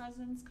Christmas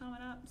presents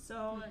coming up.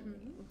 So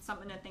it's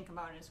something to think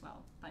about as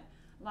well. But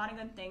a lot of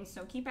good things.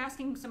 So keep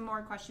asking some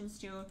more questions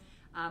too.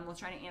 We'll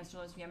try to answer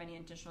those. If you have any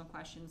additional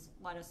questions,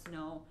 let us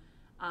know.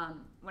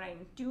 What I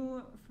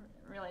do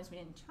realize we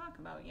didn't talk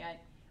about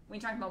yet, we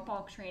talked about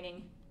bulk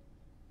training,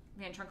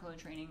 van truckload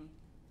training,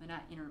 but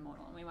not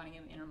intermodal. And we want to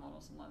give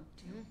intermodal some love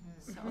too.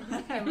 So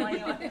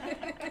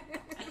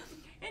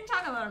and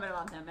talk a little bit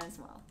about them as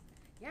well.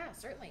 Yeah,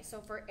 certainly.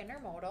 So for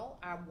intermodal,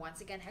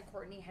 once again,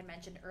 Courtney had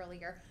mentioned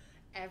earlier,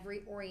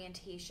 every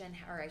orientation,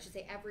 or I should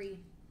say every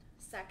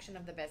section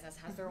of the business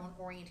has their own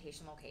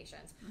orientation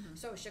locations.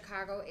 So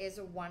Chicago is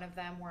one of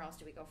them. Where else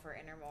do we go for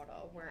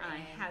intermodal? We're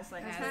in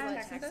Haslet,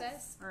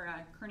 Texas. Or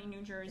Kearney,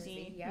 New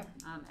Jersey. Yep.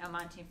 El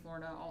Monte,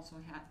 Florida also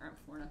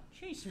Florida.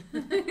 Sheesh.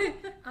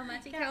 El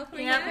Monte,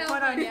 California. Yeah,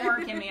 put on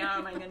fork in me.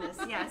 Oh my goodness.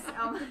 Yes.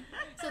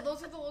 So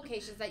those are the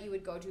locations that you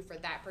would go to for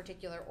that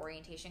particular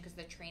orientation, because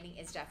the training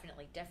is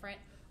definitely different.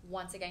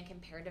 Once again,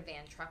 compared to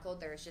van truckload,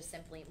 there's just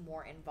simply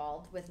more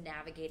involved with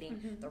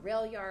navigating the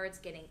rail yards,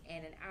 getting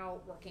in and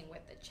out, working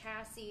with the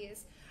chassis.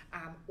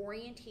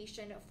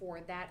 Orientation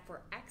for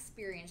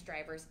experienced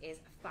drivers is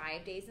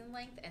 5 days in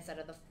length instead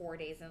of the 4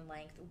 days in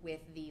length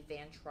with the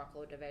van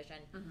truckload division.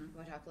 You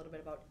want to talk a little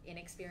bit about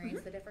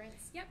inexperienced, the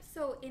difference? Yep,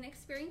 so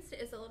inexperienced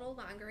is a little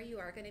longer. You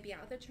are going to be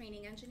out with a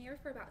training engineer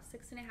for about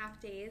 6.5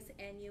 days,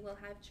 and you will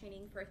have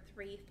training for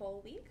 3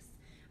 full weeks.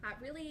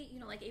 Really,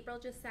 like April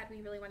just said, we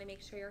really want to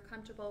make sure you're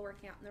comfortable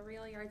working out in the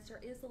rail yards. There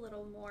is a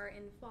little more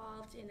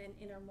involved in an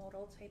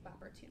intermodal type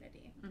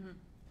opportunity.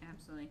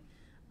 Absolutely.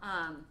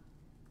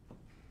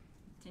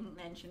 Didn't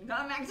mention,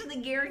 going back to the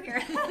gear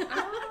here.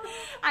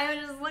 I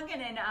was just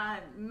looking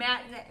at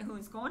Matt,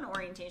 who's going to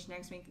orientation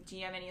next week. Do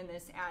you have any of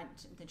this at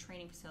the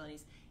training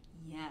facilities?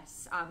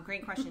 Yes.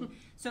 Great question.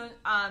 So,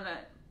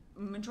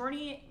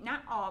 majority,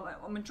 not all,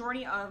 but a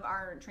majority of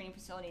our training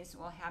facilities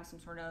will have some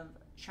sort of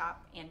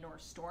shop and or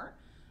store.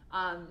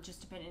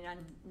 Just depending on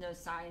the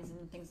size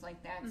and things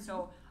like that.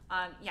 So,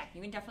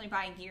 you can definitely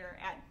buy gear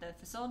at the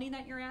facility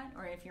that you're at,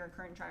 or if you're a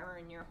current driver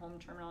in your home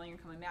terminal and you're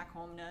coming back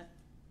home to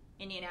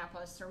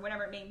Indianapolis or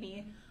whatever it may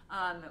be,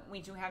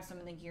 we do have some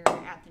of the gear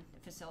at the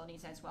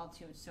facilities as well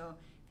too. So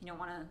if you don't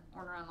want to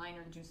order online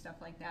or do stuff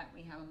like that,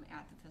 we have them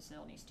at the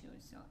facilities too.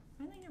 So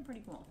I think they're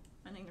pretty cool.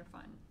 I think they're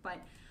fun. But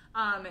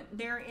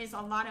there is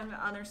a lot of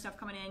other stuff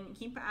coming in.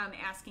 Keep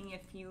asking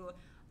if you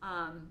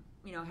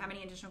have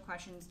any additional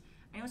questions.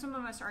 I know some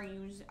of us are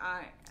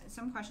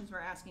some questions we're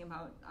asking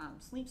about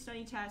sleep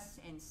study tests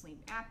and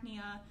sleep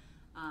apnea.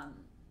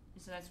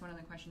 So that's one of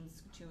the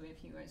questions too,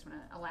 if you guys want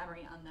to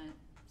elaborate on the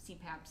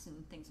CPAPs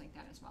and things like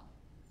that as well.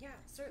 Yeah,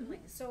 certainly.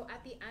 So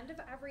at the end of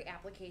every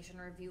application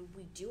review,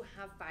 we do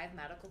have 5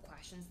 medical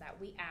questions that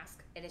we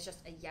ask. It is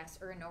just a yes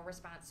or a no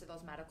response to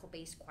those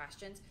medical-based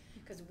questions,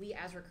 because we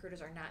as recruiters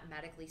are not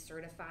medically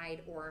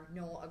certified or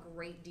know a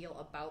great deal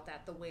about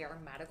that the way our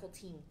medical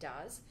team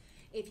does.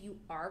 If you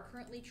are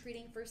currently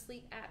treating for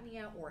sleep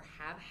apnea or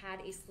have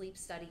had a sleep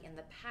study in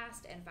the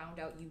past and found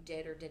out you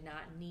did or did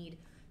not need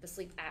the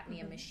sleep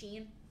apnea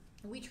machine,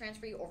 we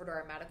transfer you over to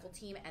our medical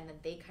team, and then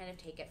they kind of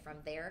take it from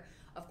there.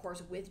 Of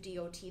course, with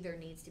DOT, there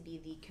needs to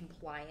be the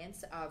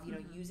compliance of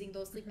using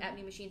those sleep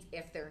apnea machines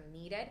if they're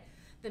needed.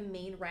 The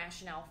main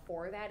rationale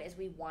for that is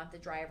we want the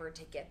driver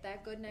to get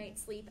that good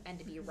night's sleep and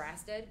to be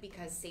rested,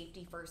 because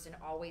safety first and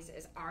always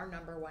is our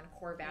number one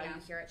core value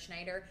here at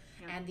Schneider.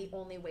 And the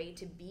only way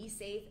to be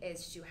safe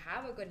is to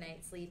have a good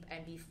night's sleep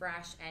and be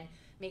fresh and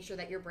make sure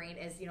that your brain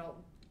is,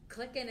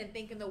 clicking and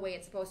thinking the way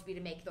it's supposed to be to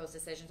make those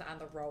decisions on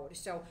the road.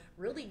 So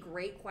really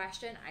great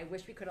question. I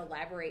wish we could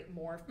elaborate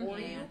more for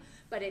you,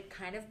 but it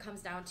kind of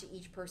comes down to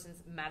each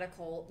person's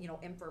medical,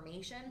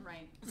 information.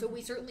 Right. So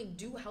we certainly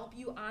do help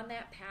you on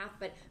that path,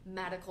 but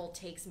medical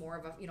takes more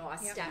of a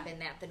step in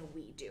that than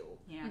we do.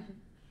 Yeah.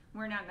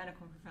 We're not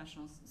medical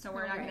professionals, so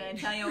we're not going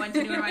to tell you what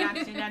to do or what not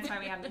to do. That's why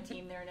we have the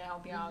team there to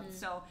help you out.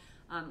 So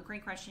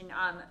great question.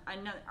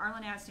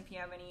 Arlen asked if you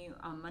have any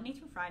Monday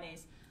through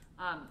Fridays.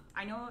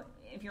 I know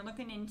if you're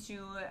looking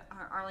into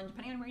Arlen,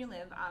 depending on where you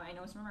live, I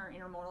know some of our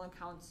intermodal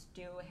accounts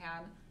do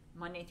have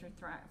Monday through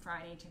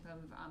Friday type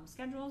of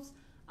schedules.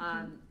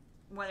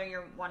 Whether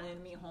you're wanting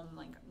to be home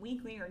like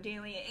weekly or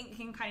daily, it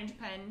can kind of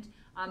depend.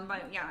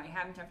 But yeah, I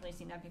have definitely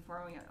seen that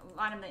before. A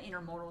lot of the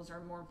intermodals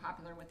are more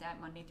popular with that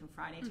Monday through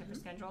Friday type of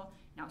schedule.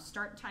 Now,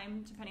 start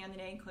time, depending on the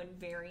day, could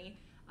vary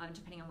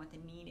depending on what the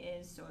need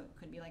is. So it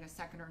could be like a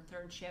second or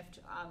third shift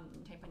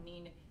type of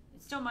need.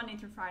 It's still Monday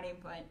through Friday,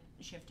 but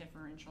shift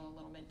differential a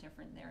little bit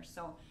different there.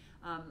 So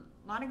a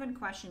lot of good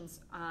questions.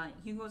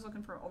 Hugo's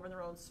looking for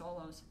over-the-road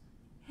solos.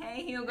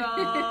 Hey,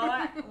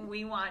 Hugo,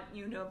 we want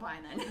you to apply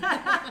then.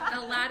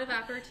 A lot of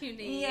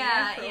opportunity for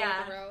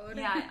over the road.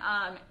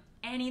 Yeah,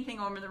 anything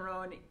over the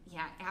road,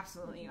 yeah,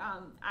 absolutely.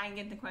 I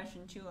get the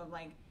question, too, of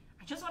like,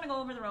 I just want to go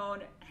over the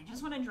road, I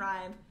just want to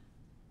drive.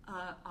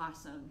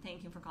 Awesome.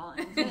 Thank you for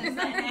calling.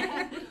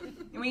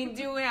 We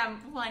do have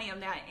plenty of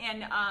that.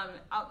 And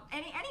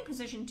any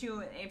position,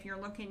 too, if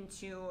you're looking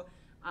to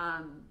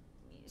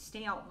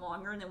stay out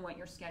longer than what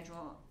your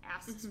schedule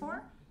asks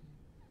for,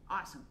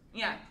 awesome.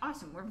 Yeah,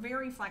 awesome. We're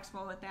very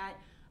flexible with that.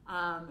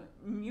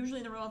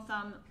 Usually the rule of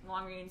thumb,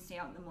 longer you'd stay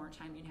out, the more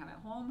time you'd have at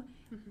home.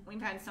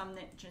 We've had some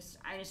that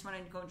I just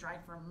wanted to go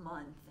drive for a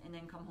month and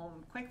then come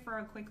home for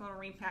a quick little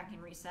repack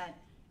and reset,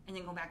 and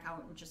then go back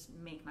out and just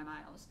make my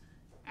miles.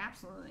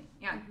 Absolutely.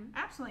 Yeah,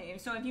 absolutely.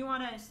 So if you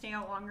want to stay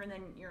out longer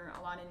than your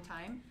allotted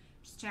time,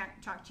 just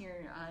talk to your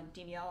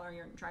DVL or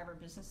your driver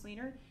business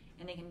leader,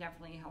 and they can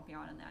definitely help you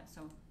out on that.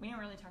 So we don't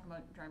really talk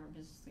about driver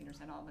business leaders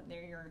at all, but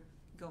they're your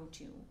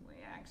go-to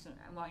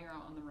while you're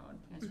out on the road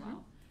as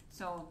well.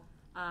 So,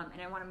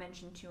 and I want to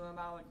mention too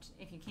about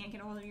if you can't get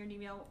a hold of your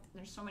DVL,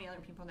 there's so many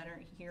other people that are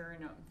here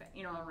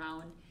and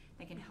around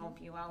that can help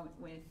you out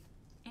with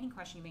any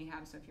question you may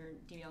have. So if your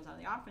DVL's out of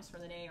the office for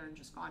the day or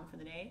just gone for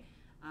the day,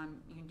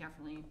 you can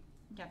definitely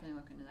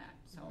look into that.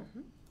 So,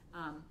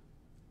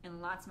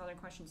 and lots of other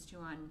questions too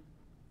on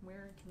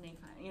where can they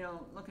find,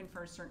 looking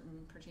for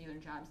certain particular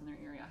jobs in their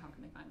area. How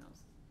can they find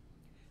those?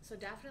 So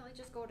definitely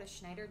just go to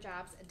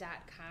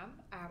schneiderjobs.com.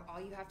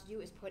 All you have to do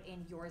is put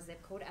in your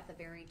zip code at the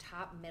very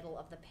top middle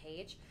of the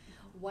page.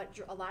 What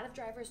a lot of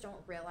drivers don't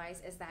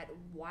realize is that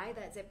why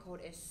that zip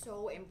code is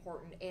so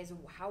important is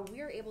how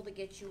we're able to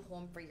get you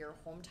home for your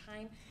home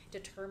time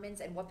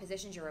determines, and what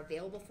positions you're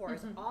available for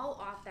is all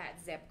off that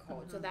zip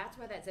code. So that's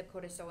why that zip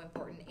code is so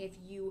important. If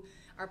you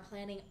are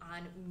planning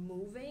on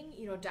moving,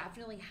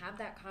 definitely have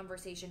that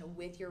conversation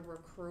with your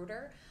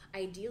recruiter.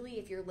 Ideally,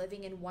 if you're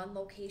living in one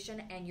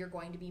location and you're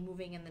going to be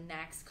moving in the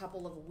next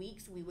couple of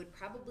weeks, we would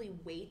probably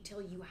wait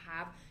till you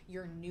have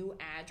your new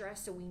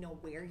address so we know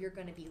where you're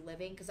going to be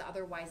living, because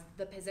otherwise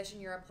the position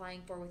you're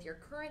applying for with your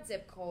current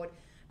zip code,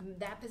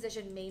 that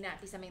position may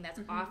not be something that's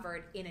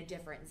offered in a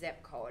different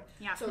zip code.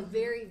 Yeah. So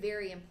very,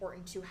 very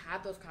important to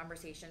have those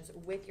conversations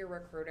with your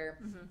recruiter.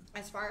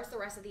 As far as the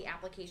rest of the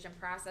application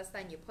process,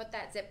 then you put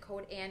that zip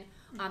code in.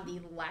 On the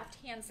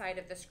left-hand side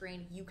of the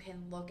screen, you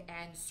can look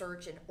and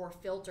search or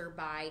filter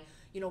by,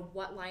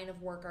 what line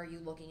of work are you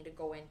looking to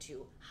go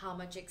into? How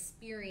much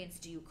experience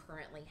do you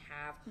currently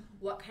have?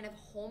 What kind of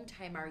home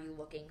time are you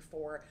looking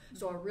for?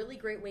 So a really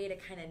great way to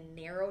kind of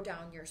narrow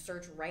down your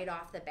search right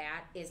off the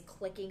bat is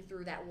clicking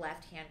through that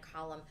left-hand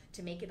column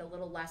to make it a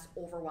little less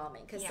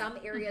overwhelming, because some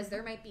areas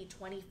there might be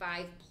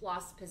 25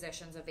 plus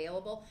positions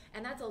available,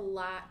 and that's a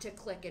lot to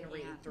click and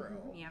read through.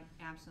 Yep,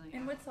 absolutely.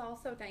 And what's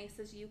also nice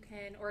is you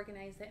can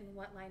organize it in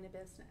what line of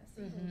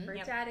business. For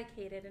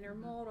dedicated,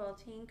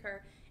 intermodal,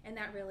 tinker, and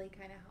that really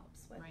kind of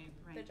helps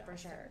with the job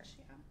search.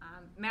 Yeah.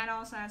 Matt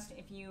also asked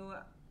do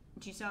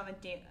you still have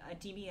a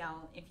DBL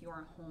if you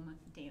are home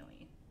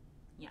daily?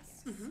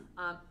 Yes.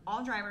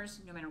 All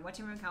drivers, no matter what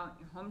type of account,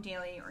 you're home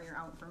daily or you're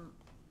out for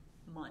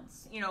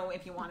months,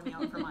 if you want to be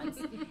out for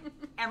months,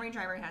 every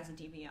driver has a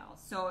DBL.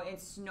 So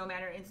it's no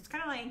matter, it's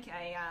kind of like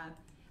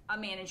a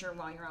manager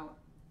while you're out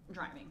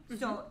driving.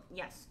 So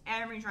yes,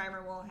 every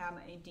driver will have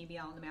a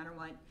DBL no matter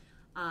what.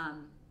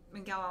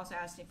 Miguel also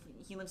asked if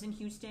he lives in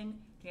Houston.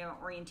 Do you have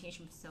an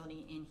orientation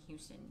facility in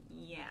Houston?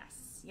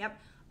 Yes. Yep.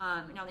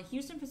 Now the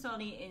Houston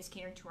facility is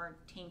catered to our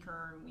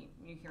tanker,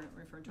 you hear it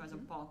referred to as a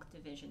bulk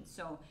division.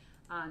 So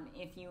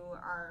if you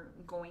are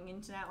going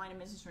into that line of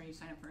business or you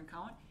sign up for an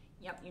account,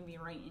 yep, you'd be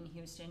right in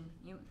Houston.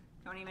 You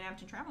don't even have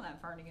to travel that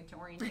far to get to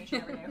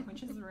orientation every day,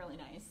 which is really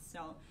nice.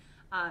 So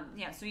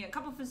So a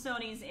couple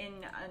facilities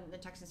in the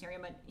Texas area,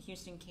 but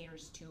Houston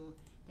caters to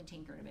the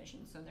tanker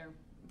division, so they're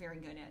very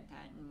good at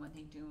that and what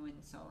they do, and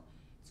so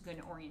it's a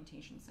good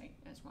orientation site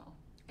as well.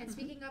 And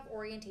speaking of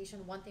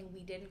orientation, one thing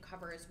we didn't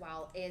cover as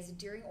well is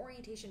during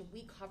orientation,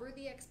 we cover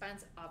the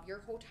expense of your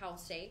hotel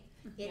stay.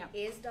 It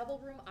is double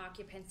room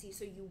occupancy,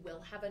 so you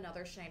will have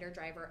another Schneider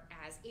driver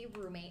as a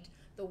roommate.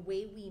 The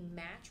way we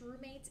match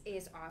roommates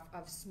is off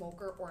of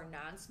smoker or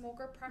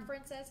non-smoker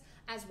preferences,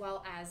 as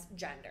well as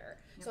gender.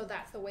 So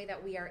that's the way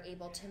that we are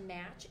able to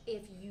match.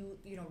 If you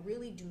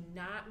really do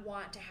not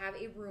want to have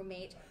a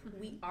roommate,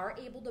 we are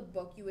able to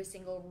book you a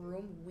single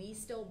room. We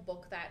still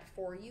book that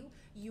for you.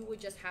 You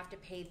would just have to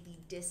pay the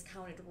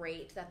discounted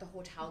rate that the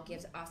hotel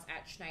gives us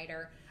at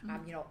Schneider.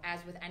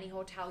 As with any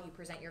hotel, you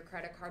present your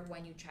credit card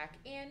when you check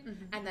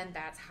in, and then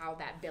that's how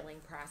that billing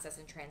process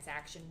and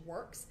transaction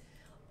works.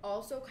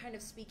 Also, kind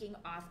of speaking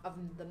off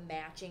of the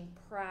matching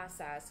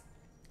process,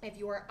 if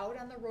you are out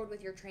on the road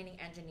with your training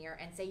engineer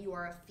and say you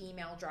are a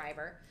female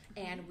driver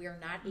and we're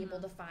not able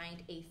to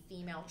find a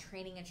female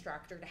training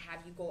instructor to have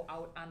you go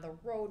out on the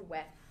road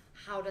with,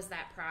 how does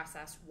that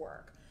process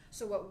work?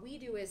 So what we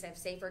do is, if,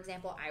 say, for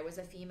example, I was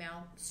a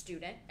female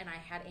student and I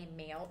had a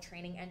male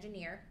training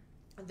engineer,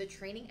 the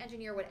training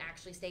engineer would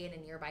actually stay in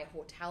a nearby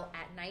hotel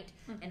at night,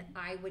 and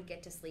I would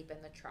get to sleep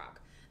in the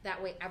truck.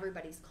 That way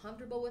everybody's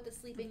comfortable with the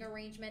sleeping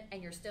arrangement,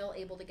 and you're still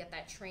able to get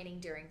that training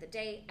during the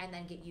day and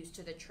then get used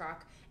to the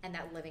truck and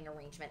that living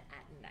arrangement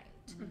at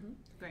night.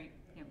 Great.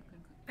 Yeah.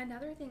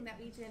 Another thing that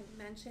we didn't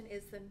mention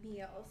is the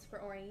meals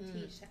for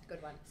orientation.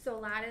 Good one. So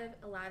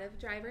a lot of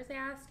drivers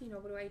ask,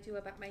 what do I do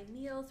about my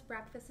meals?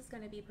 Breakfast is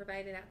going to be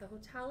provided at the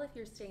hotel if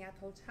you're staying at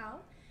the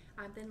hotel.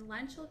 Then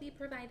lunch will be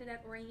provided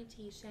at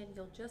orientation.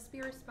 You'll just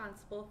be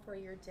responsible for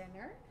your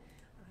dinner.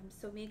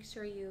 So make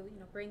sure you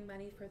bring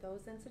money for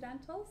those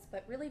incidentals,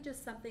 but really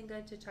just something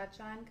good to touch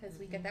on, because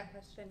we get that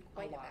question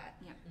quite a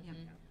bit.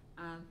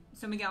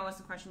 So Miguel was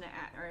the person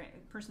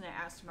person that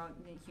asked about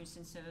the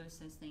Houston, so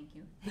says thank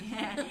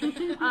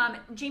you.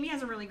 Jamie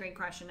has a really great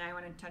question I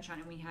want to touch on,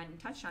 and we hadn't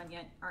touched on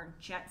yet, our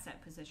jet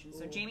set positions.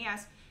 So Jamie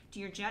asked, do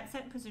your jet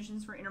set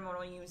positions for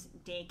intermodal use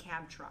day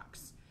cab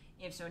trucks?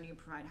 If so, do you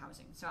provide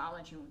housing? So I'll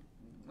let you,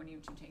 one of you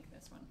two, take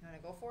this one. You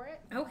want to go for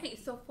it? Okay,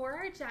 so for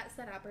our jet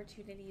set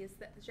opportunities,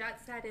 the jet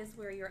set is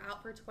where you're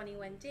out for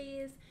 21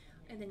 days,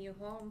 and then you're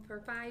home for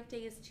 5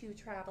 days, 2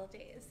 travel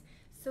days.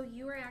 So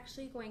you are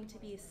actually going to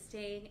be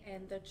staying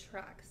in the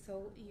truck.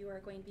 So you are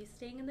going to be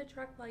staying in the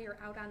truck while you're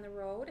out on the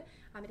road.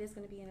 It is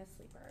going to be in a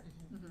sleeper.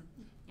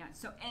 Yeah,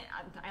 so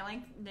I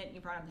like that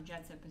you brought up the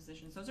jet set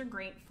positions. Those are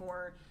great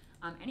for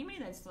anybody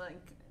that's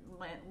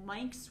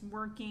likes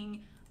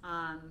working,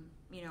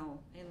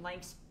 and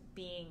likes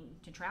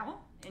to travel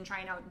and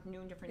trying out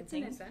new different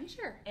things. It's an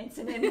adventure. It's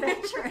an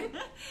adventure.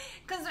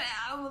 Because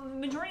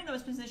majority of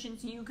those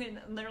positions, you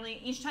could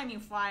literally, each time you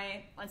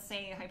fly, let's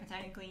say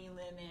hypothetically you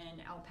live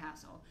in El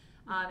Paso,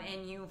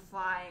 and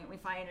we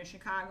fly into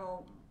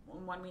Chicago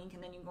 1 week,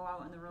 and then you go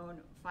out on the road,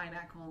 fly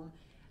back home.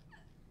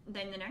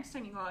 Then the next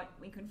time you go out,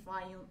 we could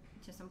fly you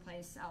to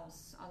someplace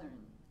else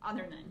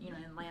other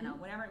than Atlanta,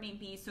 whatever it may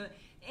be. So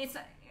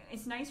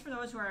it's nice for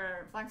those who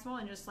are flexible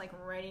and just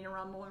ready to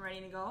rumble and ready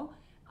to go.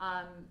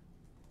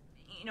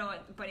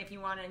 But if you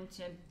wanted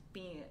to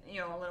be,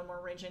 a little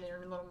more rigid or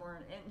a little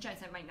more, jet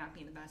set might not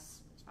be the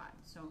best spot.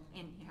 So,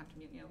 and you have to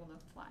be able to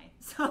fly.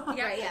 So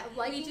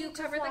we do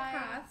cover the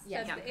cost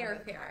of the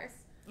airfare.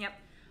 Yep.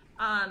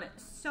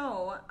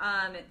 So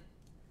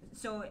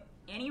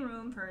any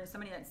room for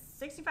somebody that's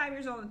 65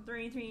 years old,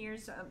 33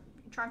 years of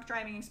truck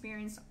driving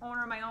experience,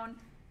 owner of my own.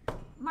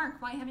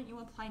 Mark, why haven't you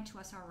applied to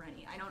us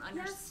already? I don't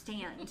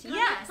understand.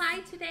 Yes.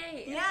 Apply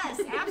today.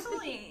 Yes,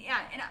 absolutely. Yeah,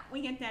 and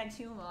we get that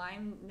too. Well,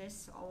 I'm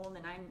this old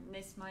and I'm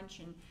this much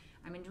and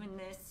I've been doing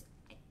this.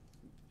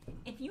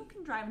 If you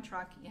can drive a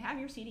truck, you have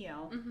your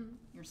CDL,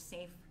 you're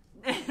safe.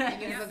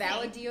 And you have a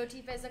valid DOT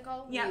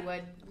physical, we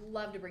would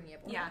love to bring you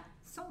aboard. Yeah.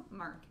 So,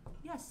 Mark.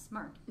 Yes,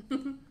 Mark.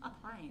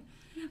 Apply.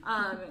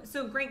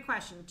 So great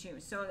question too.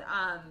 So,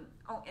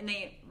 and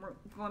we're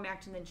going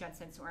back to the jet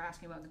sets. So we're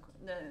asking about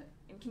the.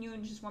 Can you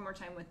just one more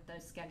time with the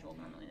schedule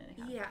normally that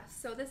they have? Yeah.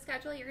 So the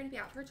schedule, you're going to be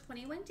out for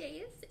 21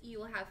 days. You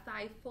will have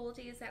 5 full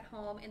days at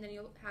home, and then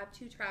you'll have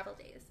 2 travel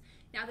days.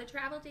 Now the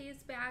travel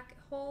days back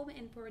home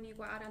and for when you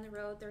go out on the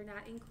road, they're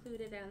not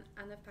included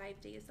on the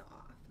 5 days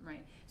off.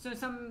 Right. So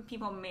some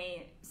people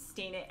may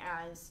state it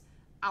as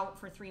out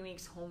for 3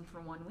 weeks, home for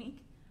 1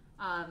 week.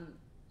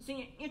 So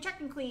you're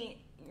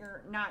technically,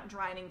 you're not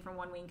driving for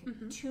 1 week.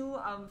 2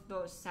 of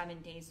those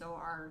 7 days, though,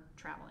 are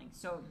traveling.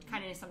 So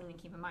kind of something to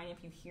keep in mind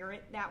if you hear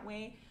it that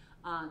way,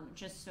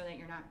 just so that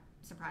you're not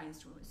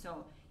surprised.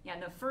 So, yeah,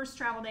 the first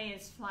travel day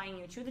is flying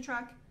you to the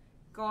truck,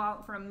 go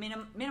out for a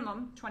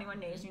minimum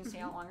 21 days. You can stay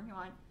out longer if you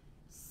want.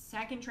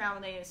 Second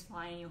travel day is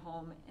flying you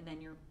home, and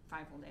then your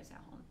 5 full days at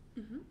home.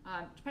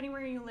 Depending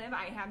where you live,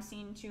 I have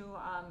seen, too,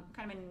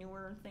 kind of a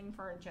newer thing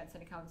for jet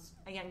set accounts.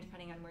 Again,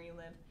 depending on where you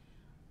live.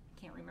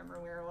 Can't remember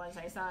where it was.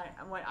 I saw it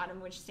out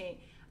of which state.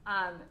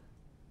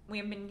 We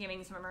have been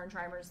giving some of our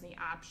drivers the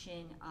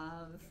option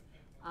of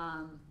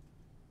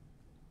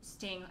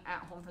staying at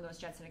home for those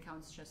jet set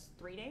accounts just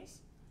 3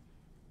 days,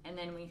 and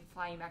then we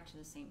fly you back to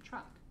the same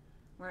truck.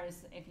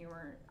 Whereas if you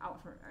were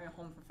out for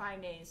home for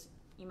 5 days,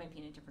 you might be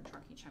in a different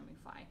truck each time we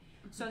fly.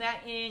 So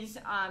that is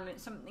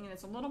something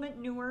that's a little bit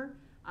newer,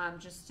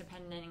 just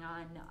depending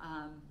on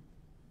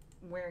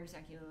where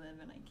exactly you live,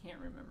 and I can't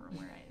remember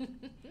where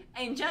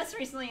I just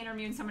recently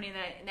interviewed somebody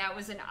that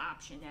was an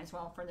option as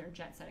well for their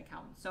jet set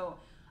account. So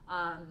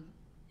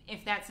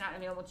if that's not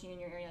available to you in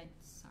your area,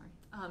 sorry.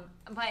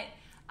 But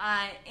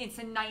it's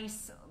a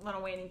nice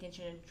little way to get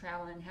you to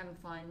travel and having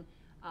fun.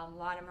 A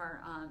lot of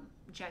our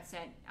jet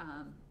set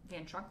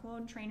van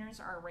truckload trainers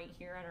are right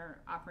here at our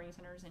operating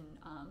centers, and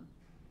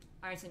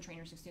I said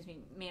trainers, excuse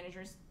me,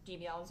 managers,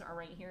 DVLs are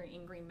right here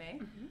in Green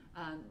Bay.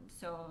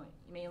 So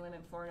you may live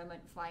in Florida, but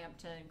fly up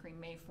to Green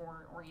Bay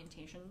for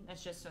orientation.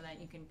 That's just so that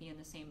you can be in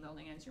the same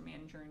building as your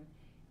manager and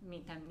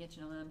meet them, get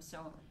to know them.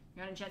 So if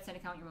you're on a jet set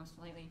account, you're most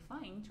likely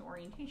flying to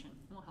orientation.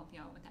 We'll help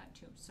you out with that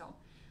too. So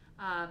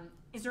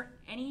is there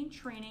any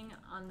training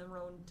on the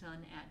road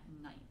done at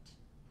night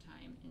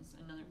time is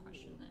another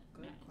question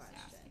that Matt is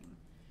asking.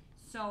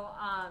 So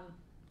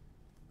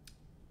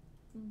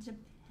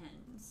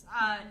depends.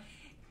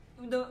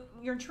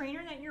 Your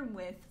trainer that you're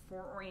with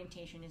for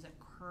orientation is a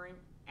current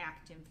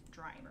active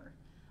driver.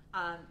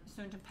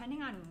 So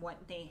depending on what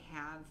they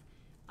have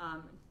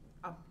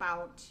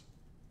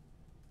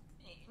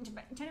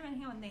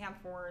depending on what they have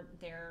for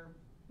their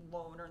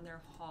load or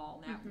their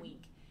haul that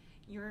week,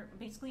 you're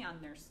basically on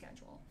their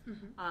schedule.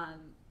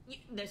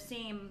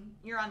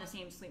 You're on the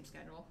same sleep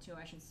schedule too,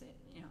 I should say.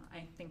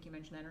 I think you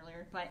mentioned that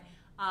earlier. But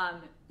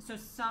so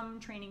some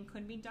training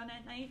could be done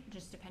at night,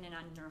 just depending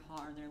on their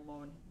haul or their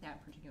load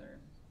that particular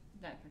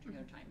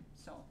time.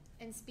 So,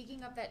 and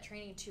speaking of that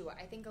training too,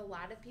 I think a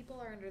lot of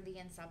people are under the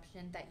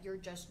assumption that you're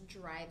just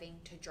driving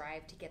to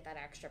drive to get that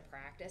extra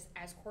practice.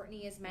 As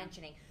Courtney is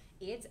mentioning,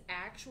 it's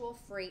actual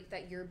freight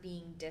that you're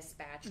being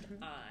dispatched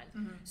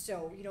on.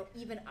 So,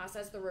 even us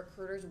as the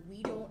recruiters,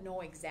 we don't know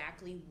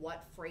exactly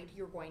what freight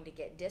you're going to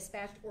get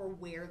dispatched or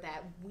where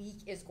that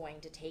week is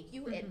going to take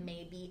you. It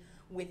may be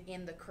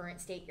within the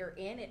current state you're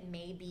in. It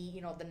may be,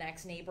 the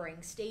next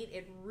neighboring state.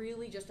 It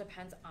really just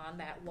depends on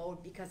that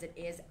load because it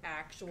is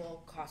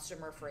actual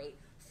customer freight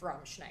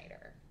from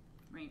Schneider.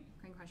 Right,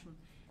 great question.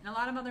 And a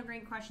lot of other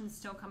great questions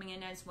still coming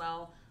in as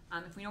well.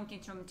 If we don't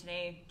get to them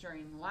today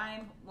during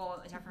live, we'll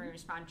definitely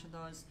respond to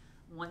those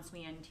once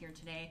we end here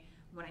today.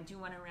 What I do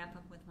want to wrap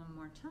up with one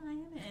more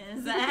time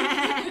is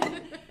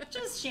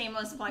just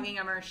shameless plugging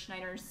of our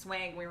Schneider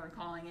swag, we were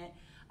calling it.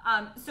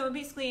 So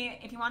basically,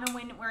 if you want to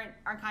win, we're at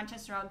our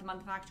contest throughout the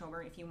month of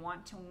October. If you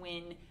want to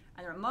win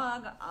either a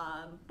mug,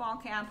 ball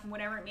cap,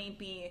 whatever it may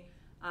be,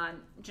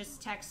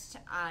 just text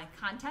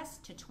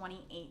contest to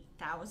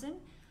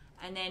 28,000.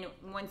 And then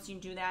once you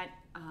do that,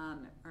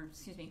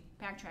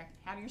 backtrack,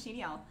 have your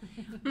CDL.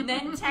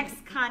 Then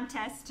text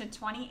contest to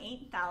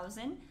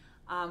 28,000.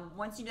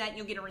 Once you do that,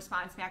 you'll get a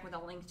response back with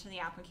a link to the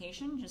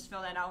application. Just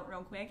fill that out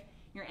real quick.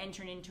 You're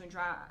entered into a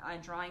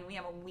drawing. We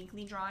have a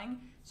weekly drawing,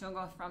 so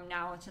it'll go from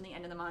now to the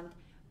end of the month.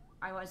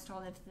 I was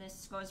told if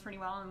this goes pretty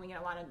well and we get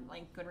a lot of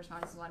good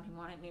responses, a lot of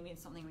people want it, maybe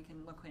it's something we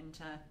can look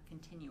into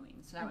continuing.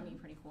 So that would be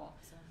pretty cool.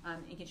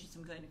 It gets you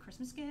some good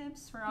Christmas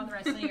gifts for all the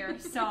rest of the year.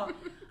 So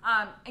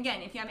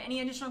again, if you have any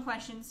additional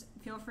questions,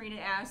 feel free to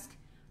ask.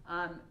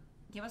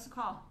 Give us a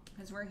call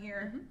because we're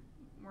here.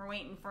 We're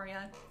waiting for you.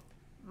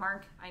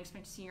 Mark, I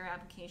expect to see your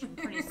application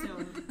pretty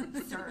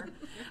soon, sir.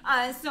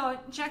 So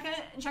check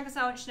us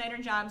out,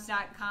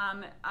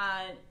 SchneiderJobs.com.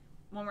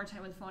 One more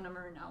time with phone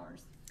number and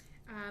hours.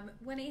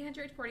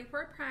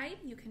 1-800-44-PRIDE.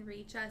 You can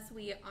reach us.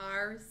 We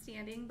are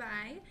standing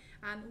by.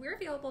 We're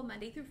available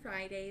Monday through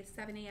Friday,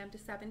 7 a.m. to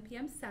 7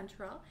 p.m.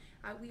 Central.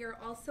 We are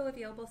also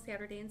available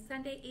Saturday and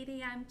Sunday, 8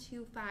 a.m.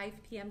 to 5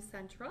 p.m.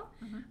 Central.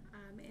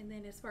 And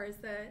then as far as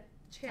the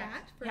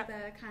chat for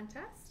the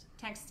contest,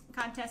 text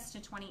contest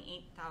to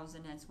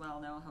 28,000 as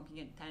well. That will help you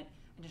get that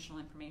additional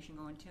information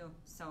going too.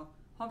 So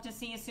hope to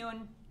see you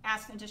soon.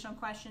 Ask additional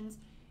questions.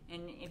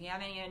 And if you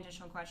have any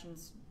additional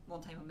questions, we'll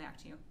type them back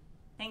to you.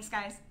 Thanks,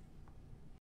 guys.